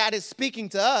us, what that is speaking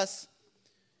to us,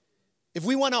 if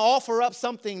we want to offer up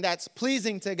something that's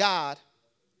pleasing to God,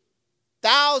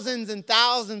 thousands and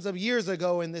thousands of years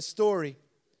ago in this story,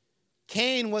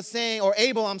 Abel was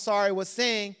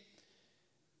saying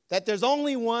that there's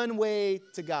only one way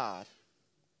to God,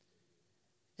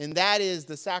 and that is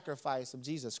the sacrifice of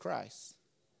Jesus Christ.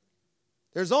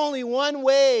 There's only one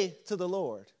way to the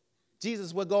Lord.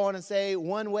 Jesus would go on and say,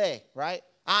 one way, right?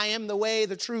 I am the way,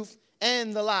 the truth,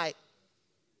 and the light.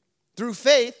 Through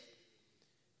faith,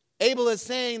 Abel is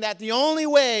saying that the only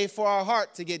way for our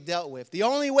heart to get dealt with, the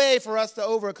only way for us to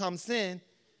overcome sin,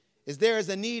 is there is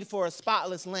a need for a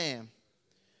spotless lamb.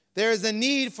 There is a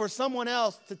need for someone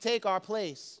else to take our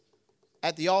place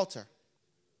at the altar.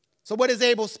 So what is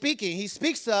Abel speaking? He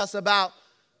speaks to us about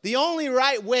the only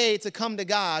right way to come to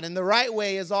God, and the right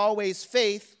way is always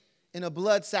faith in a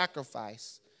blood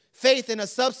sacrifice, faith in a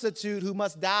substitute who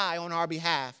must die on our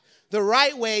behalf. The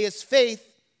right way is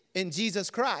faith in Jesus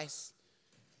Christ.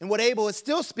 And what Abel is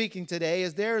still speaking today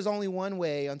is there is only one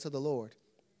way unto the Lord.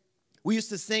 We used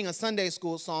to sing a Sunday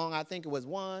school song. I think it was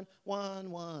one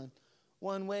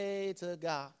way to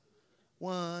God.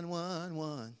 One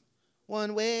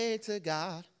way to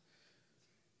God.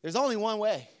 There's only one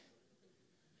way.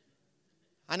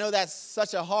 I know that's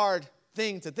such a hard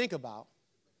thing to think about.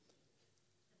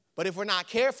 But if we're not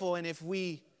careful and if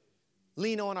we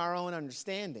lean on our own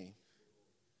understanding,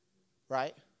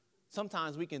 right?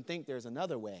 Sometimes we can think there's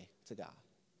another way to God.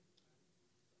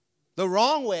 The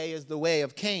wrong way is the way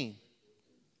of Cain.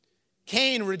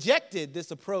 Cain rejected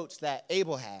this approach that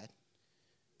Abel had.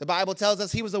 The Bible tells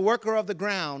us he was a worker of the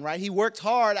ground, right? He worked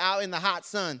hard out in the hot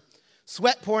sun,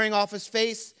 sweat pouring off his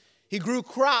face. He grew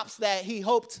crops that he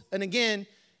hoped, and again,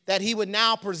 that he would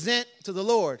now present to the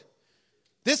Lord.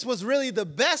 This was really the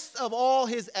best of all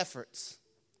his efforts.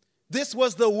 This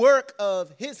was the work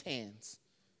of his hands,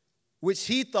 which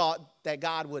he thought that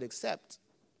God would accept.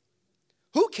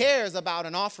 Who cares about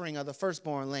an offering of the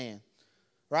firstborn lamb,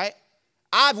 right?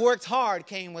 I've worked hard,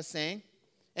 Cain was saying,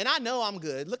 and I know I'm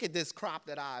good. Look at this crop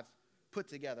that I've put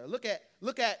together. Look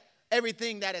at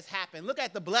everything that has happened. Look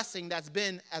at the blessing that's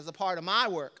been as a part of my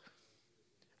work.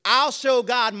 I'll show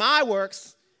God my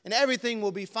works, and everything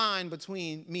will be fine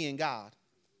between me and God.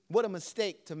 What a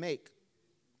mistake to make.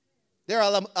 There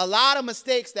are a lot of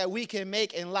mistakes that we can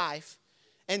make in life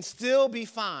and still be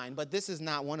fine, but this is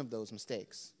not one of those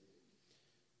mistakes.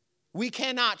 We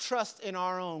cannot trust in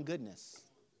our own goodness.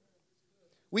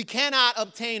 We cannot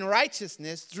obtain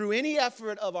righteousness through any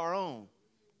effort of our own.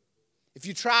 If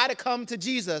you try to come to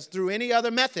Jesus through any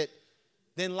other method,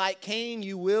 then like Cain,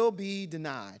 you will be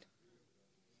denied.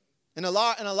 And a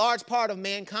large part of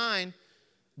mankind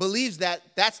believes that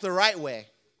that's the right way.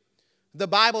 The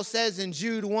Bible says in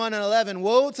Jude 1:11,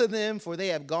 woe to them, for they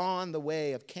have gone the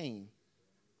way of Cain.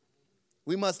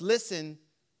 We must listen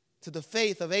to the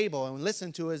faith of Abel and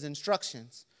listen to his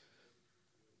instructions.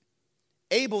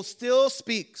 Abel still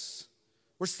speaks.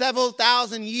 We're several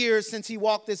thousand years since he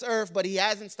walked this earth, but he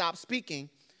hasn't stopped speaking.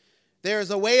 There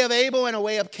is a way of Abel and a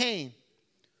way of Cain.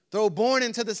 Though born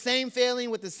into the same family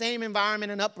with the same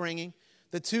environment and upbringing,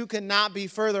 the two cannot be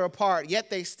further apart, yet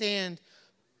they stand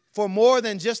for more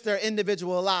than just their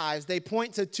individual lives. They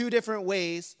point to two different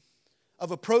ways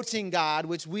of approaching God,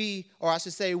 which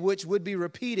would be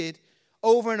repeated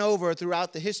over and over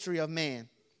throughout the history of man.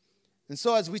 And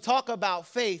so as we talk about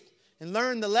faith and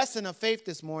learn the lesson of faith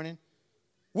this morning,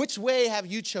 which way have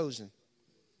you chosen?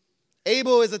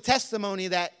 Abel is a testimony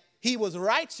that he was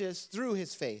righteous through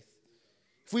his faith.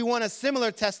 If we want a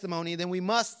similar testimony, then we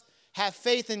must have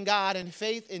faith in God and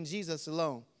faith in Jesus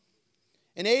alone.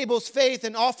 In Abel's faith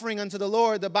and offering unto the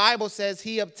Lord, the Bible says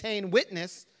he obtained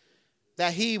witness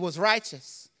that he was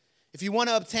righteous. If you want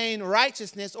to obtain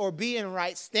righteousness or be in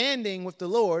right standing with the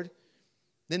Lord,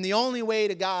 then the only way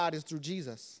to God is through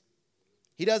Jesus.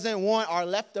 He doesn't want our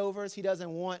leftovers. He doesn't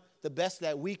want the best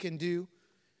that we can do.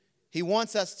 He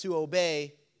wants us to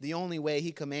obey the only way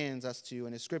he commands us to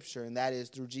in his scripture, and that is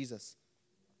through Jesus.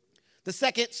 The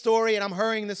second story, and I'm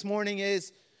hurrying this morning,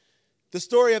 is the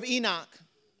story of Enoch.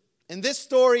 And this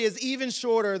story is even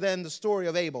shorter than the story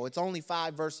of Abel. It's only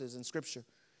 5 verses in scripture.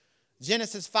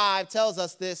 Genesis 5 tells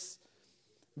us this.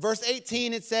 Verse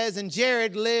 18, it says, and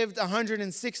Jared lived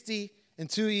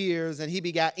 162 years, and he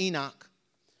begat Enoch.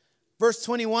 Verse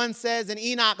 21 says, and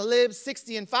Enoch lived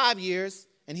 65 years,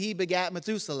 and he begat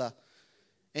Methuselah.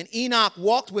 And Enoch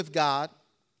walked with God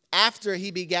after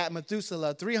he begat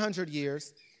Methuselah 300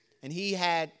 years, and he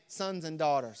had sons and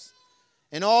daughters.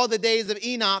 And all the days of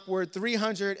Enoch were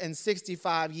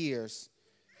 365 years.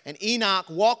 And Enoch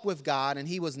walked with God, and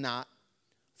he was not,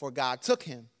 for God took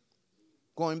him.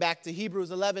 Going back to Hebrews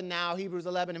 11 now, Hebrews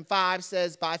 11:5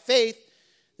 says, by faith,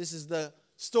 this is the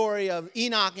story of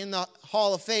Enoch in the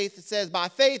hall of faith. It says, by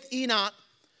faith Enoch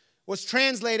was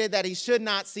translated that he should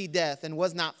not see death, and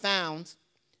was not found,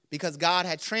 because God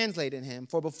had translated him.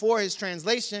 For before his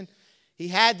translation, he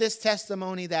had this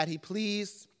testimony that he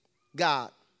pleased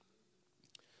God.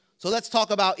 So let's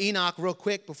talk about Enoch real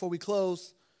quick before we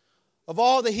close. Of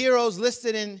all the heroes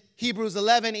listed in Hebrews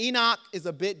 11, Enoch is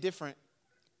a bit different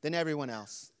than everyone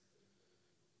else.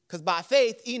 Because by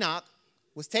faith, Enoch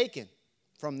was taken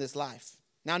from this life.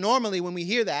 Now, normally when we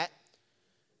hear that,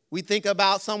 we think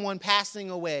about someone passing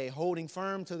away, holding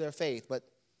firm to their faith, but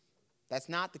that's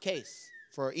not the case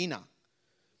for Enoch.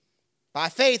 By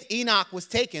faith, Enoch was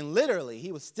taken literally.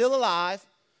 He was still alive.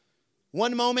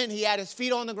 One moment he had his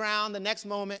feet on the ground. The next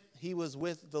moment he was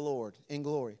with the Lord in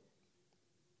glory.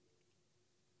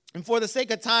 And for the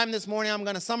sake of time this morning, I'm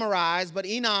going to summarize. But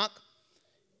Enoch,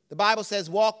 the Bible says,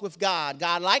 walked with God.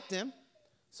 God liked him,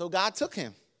 so God took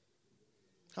him.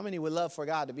 How many would love for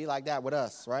God to be like that with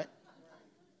us, right?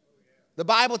 The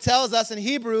Bible tells us in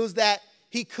Hebrews that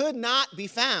he could not be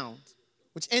found,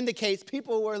 which indicates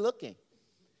people were looking.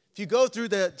 If you go through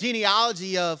the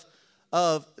genealogy of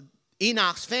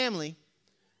Enoch's family,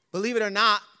 believe it or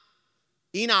not,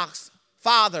 Enoch's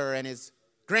father and his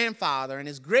grandfather and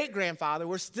his great-grandfather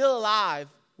were still alive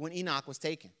when Enoch was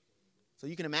taken. So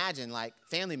you can imagine, like,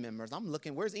 family members. I'm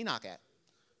looking, where's Enoch at?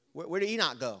 Where did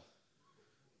Enoch go?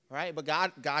 Right? But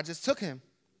God just took him.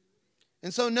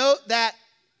 And so note that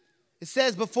it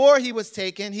says before he was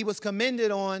taken, he was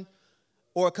commended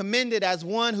as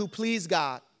one who pleased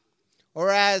God. Or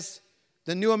as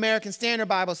the New American Standard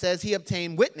Bible says, he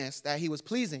obtained witness that he was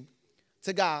pleasing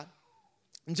to God.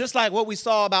 And just like what we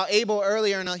saw about Abel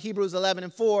earlier in Hebrews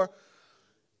 11:4,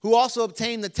 who also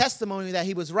obtained the testimony that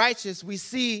he was righteous, we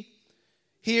see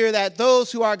here that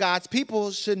those who are God's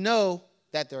people should know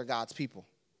that they're God's people.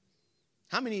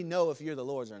 How many know if you're the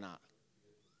Lord's or not?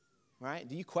 right?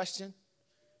 Do you question?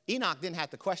 Enoch didn't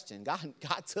have to question. God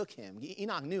took him.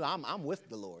 Enoch knew I'm with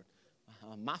the Lord.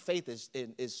 My faith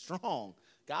is strong.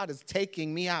 God is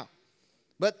taking me out.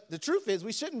 But the truth is,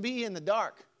 we shouldn't be in the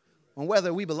dark on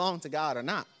whether we belong to God or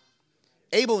not.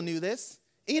 Abel knew this.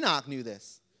 Enoch knew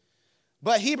this.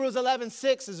 But Hebrews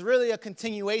 11:6 is really a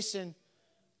continuation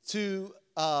to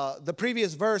the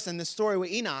previous verse in the story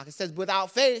with Enoch. It says,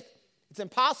 without faith, it's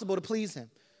impossible to please him,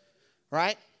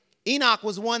 right? Enoch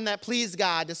was one that pleased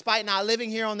God despite not living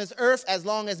here on this earth as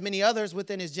long as many others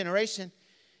within his generation.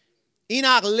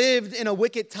 Enoch lived in a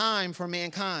wicked time for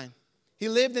mankind. He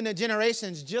lived in the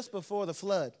generations just before the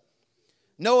flood.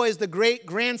 Noah is the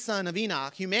great-grandson of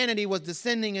Enoch. Humanity was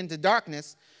descending into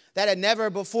darkness that had never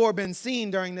before been seen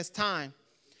during this time.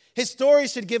 His story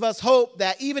should give us hope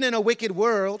that even in a wicked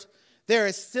world, there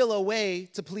is still a way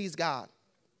to please God.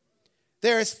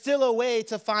 There is still a way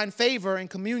to find favor and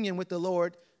communion with the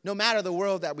Lord, no matter the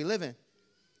world that we live in.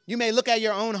 You may look at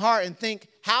your own heart and think,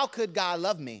 how could God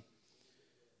love me?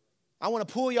 I want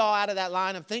to pull y'all out of that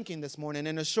line of thinking this morning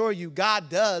and assure you God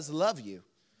does love you.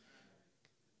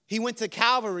 He went to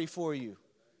Calvary for you.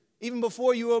 Even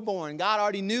before you were born, God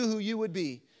already knew who you would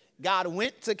be. God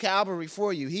went to Calvary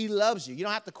for you. He loves you. You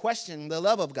don't have to question the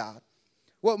love of God.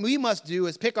 What we must do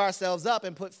is pick ourselves up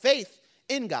and put faith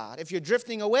in God. If you're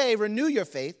drifting away, renew your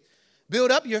faith. Build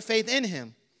up your faith in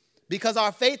him. Because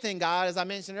our faith in God, as I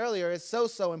mentioned earlier, is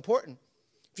so important.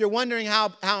 If you're wondering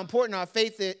how important our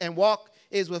faith and walk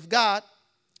is with God,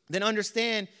 then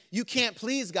understand you can't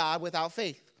please God without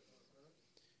faith.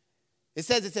 It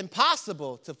says it's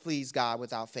impossible to please God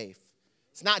without faith.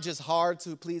 It's not just hard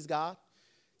to please God.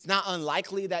 It's not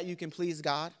unlikely that you can please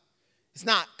God. It's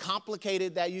not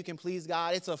complicated that you can please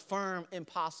God. It's a firm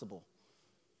impossible.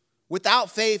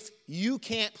 Without faith, you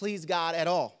can't please God at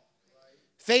all.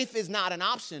 Faith is not an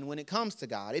option when it comes to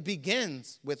God. It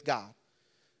begins with God.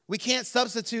 We can't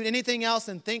substitute anything else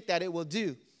and think that it will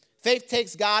do. Faith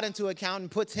takes God into account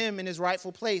and puts him in his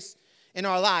rightful place in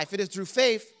our life. It is through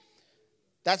faith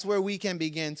that's where we can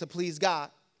begin to please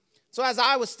God. So as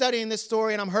I was studying this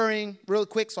story, and I'm hurrying real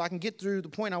quick so I can get through the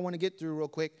point I want to get through real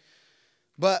quick.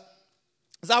 But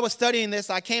as I was studying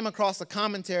this, I came across a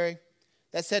commentary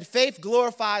that said faith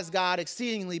glorifies God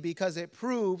exceedingly because it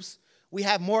proves we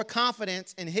have more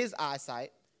confidence in his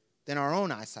eyesight than our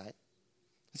own eyesight.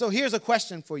 So here's a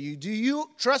question for you. Do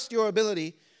you trust your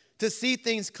ability to see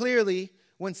things clearly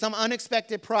when some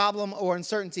unexpected problem or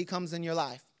uncertainty comes in your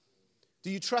life? Do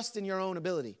you trust in your own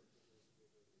ability?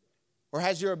 Or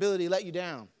has your ability let you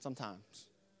down sometimes?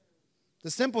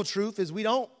 The simple truth is we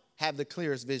don't have the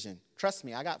clearest vision. Trust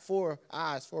me, I got 4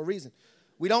 eyes for a reason.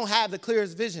 We don't have the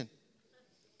clearest vision.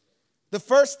 The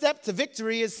first step to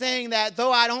victory is saying that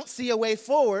though I don't see a way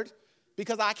forward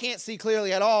because I can't see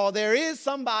clearly at all, there is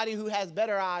somebody who has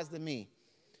better eyes than me.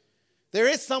 There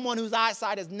is someone whose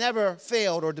eyesight has never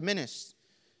failed or diminished.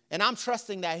 And I'm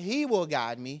trusting that he will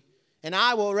guide me, and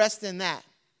I will rest in that.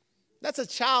 That's a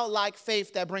childlike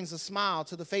faith that brings a smile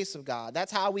to the face of God.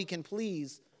 That's how we can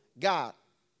please God.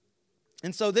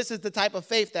 And so this is the type of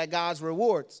faith that God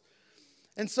rewards.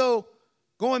 And so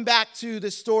going back to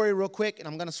this story real quick, and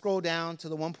I'm going to scroll down to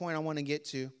the one point I want to get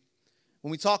to.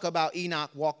 When we talk about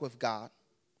Enoch walk with God.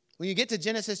 When you get to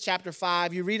Genesis chapter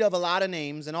 5, you read of a lot of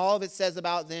names, and all of it says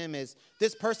about them is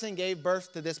this person gave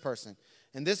birth to this person,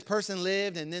 and this person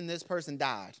lived, and then this person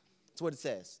died. That's what it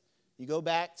says. You go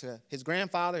back to his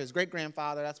grandfather, his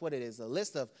great-grandfather, that's what it is, a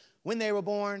list of when they were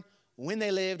born, when they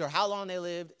lived, or how long they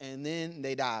lived, and then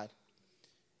they died.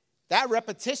 That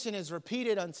repetition is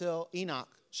repeated until Enoch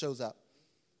shows up.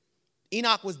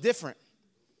 Enoch was different.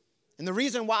 And the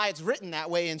reason why it's written that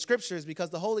way in Scripture is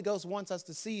because the Holy Ghost wants us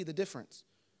to see the difference.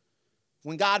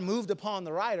 When God moved upon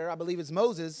the writer, I believe it's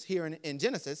Moses here in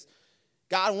Genesis,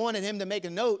 God wanted him to make a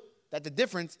note that the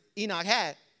difference Enoch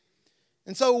had.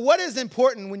 And so what is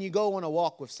important when you go on a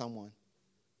walk with someone?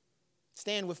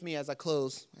 Stand with me as I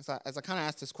close, as I kind of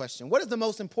ask this question. What is the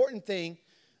most important thing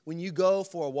when you go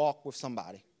for a walk with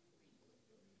somebody?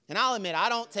 And I'll admit, I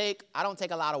don't take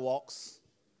a lot of walks.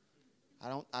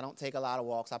 I don't take a lot of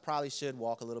walks. I probably should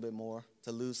walk a little bit more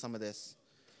to lose some of this,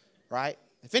 right?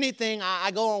 If anything, I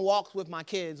go on walks with my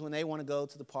kids when they want to go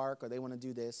to the park or they want to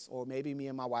do this, or maybe me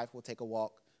and my wife will take a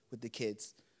walk with the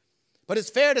kids. But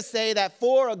it's fair to say that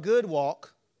for a good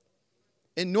walk,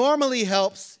 it normally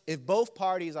helps if both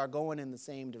parties are going in the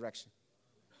same direction.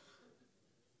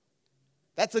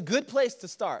 That's a good place to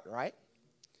start, right?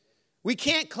 We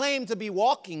can't claim to be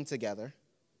walking together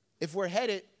if we're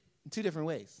headed in 2 different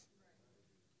ways.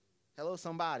 Hello,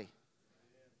 somebody.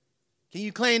 Can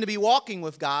you claim to be walking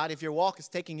with God if your walk is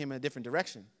taking him in a different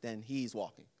direction than he's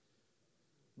walking?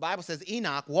 Bible says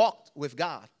Enoch walked with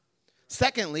God.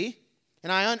 Secondly,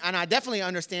 and I definitely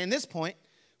understand this point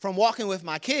from walking with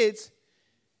my kids,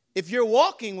 if you're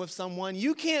walking with someone,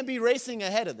 you can't be racing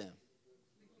ahead of them,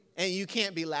 and you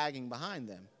can't be lagging behind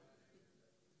them,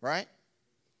 right?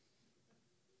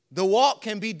 The walk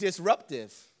can be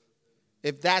disruptive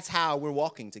if that's how we're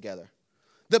walking together.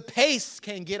 The pace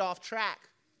can get off track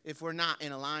if we're not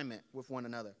in alignment with one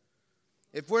another.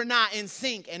 If we're not in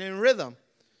sync and in rhythm,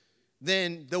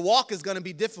 then the walk is going to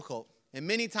be difficult. And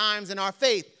many times in our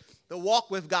faith, the walk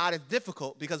with God is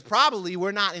difficult because probably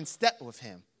we're not in step with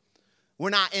him.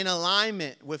 We're not in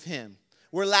alignment with him.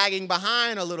 We're lagging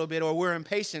behind a little bit, or we're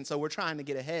impatient, so we're trying to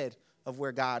get ahead of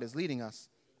where God is leading us.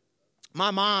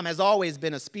 My mom has always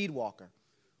been a speed walker.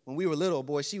 When we were little,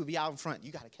 boy, she would be out in front.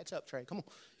 You got to catch up, Trey. Come on.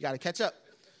 You got to catch up.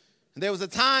 And there was a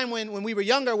time when we were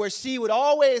younger where she would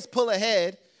always pull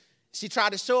ahead. She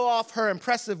tried to show off her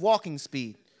impressive walking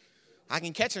speed. I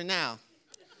can catch her now,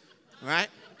 right?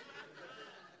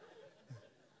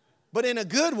 But in a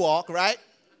good walk, right,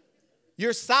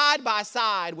 you're side by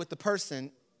side with the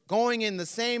person going in the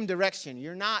same direction.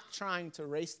 You're not trying to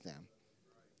race them.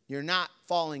 You're not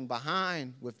falling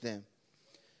behind with them.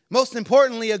 Most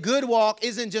importantly, a good walk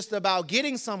isn't just about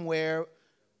getting somewhere,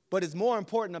 but it's more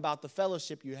important about the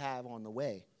fellowship you have on the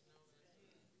way.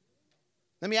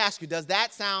 Let me ask you, does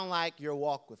that sound like your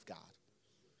walk with God?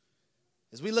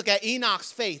 As we look at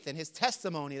Enoch's faith and his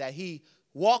testimony that he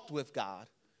walked with God,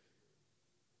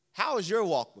 how is your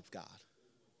walk with God?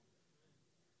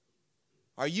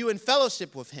 Are you in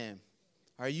fellowship with him?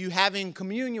 Are you having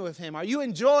communion with him? Are you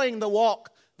enjoying the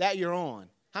walk that you're on?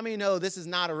 How many know this is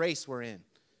not a race we're in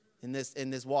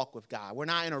this walk with God? We're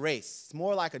not in a race. It's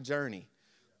more like a journey.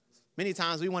 Many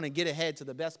times we want to get ahead to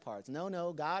the best parts. No,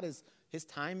 his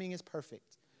timing is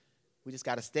perfect. We just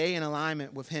got to stay in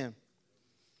alignment with him.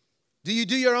 Do you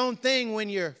do your own thing when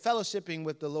you're fellowshipping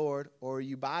with the Lord, or are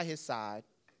you by his side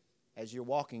as you're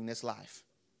walking this life?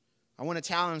 I want to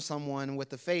challenge someone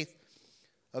with the faith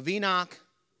of Enoch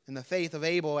and the faith of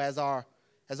Abel as our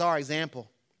example.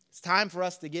 It's time for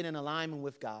us to get in alignment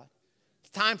with God.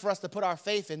 It's time for us to put our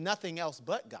faith in nothing else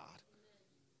but God,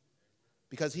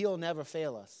 because he'll never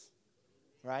fail us,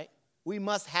 right? We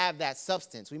must have that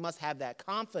substance. We must have that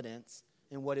confidence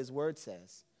in what his word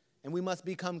says. And we must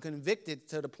become convicted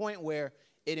to the point where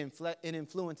it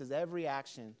influences every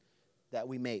action that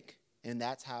we make. And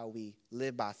that's how we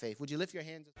live by faith. Would you lift your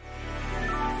hands?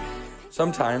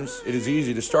 Sometimes it is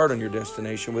easy to start on your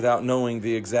destination without knowing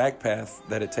the exact path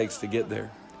that it takes to get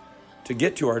there. To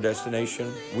get to our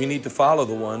destination, we need to follow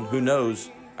the one who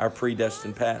knows our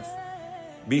predestined path.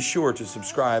 Be sure to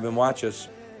subscribe and watch us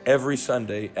every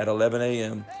Sunday at 11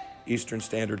 a.m. Eastern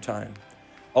Standard Time.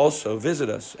 Also, visit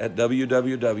us at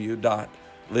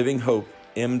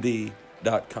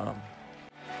www.livinghopemd.com.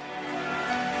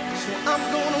 So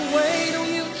I'm gonna wait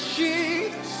on you,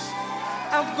 Jesus.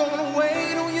 I'm gonna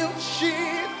wait on you, Jesus.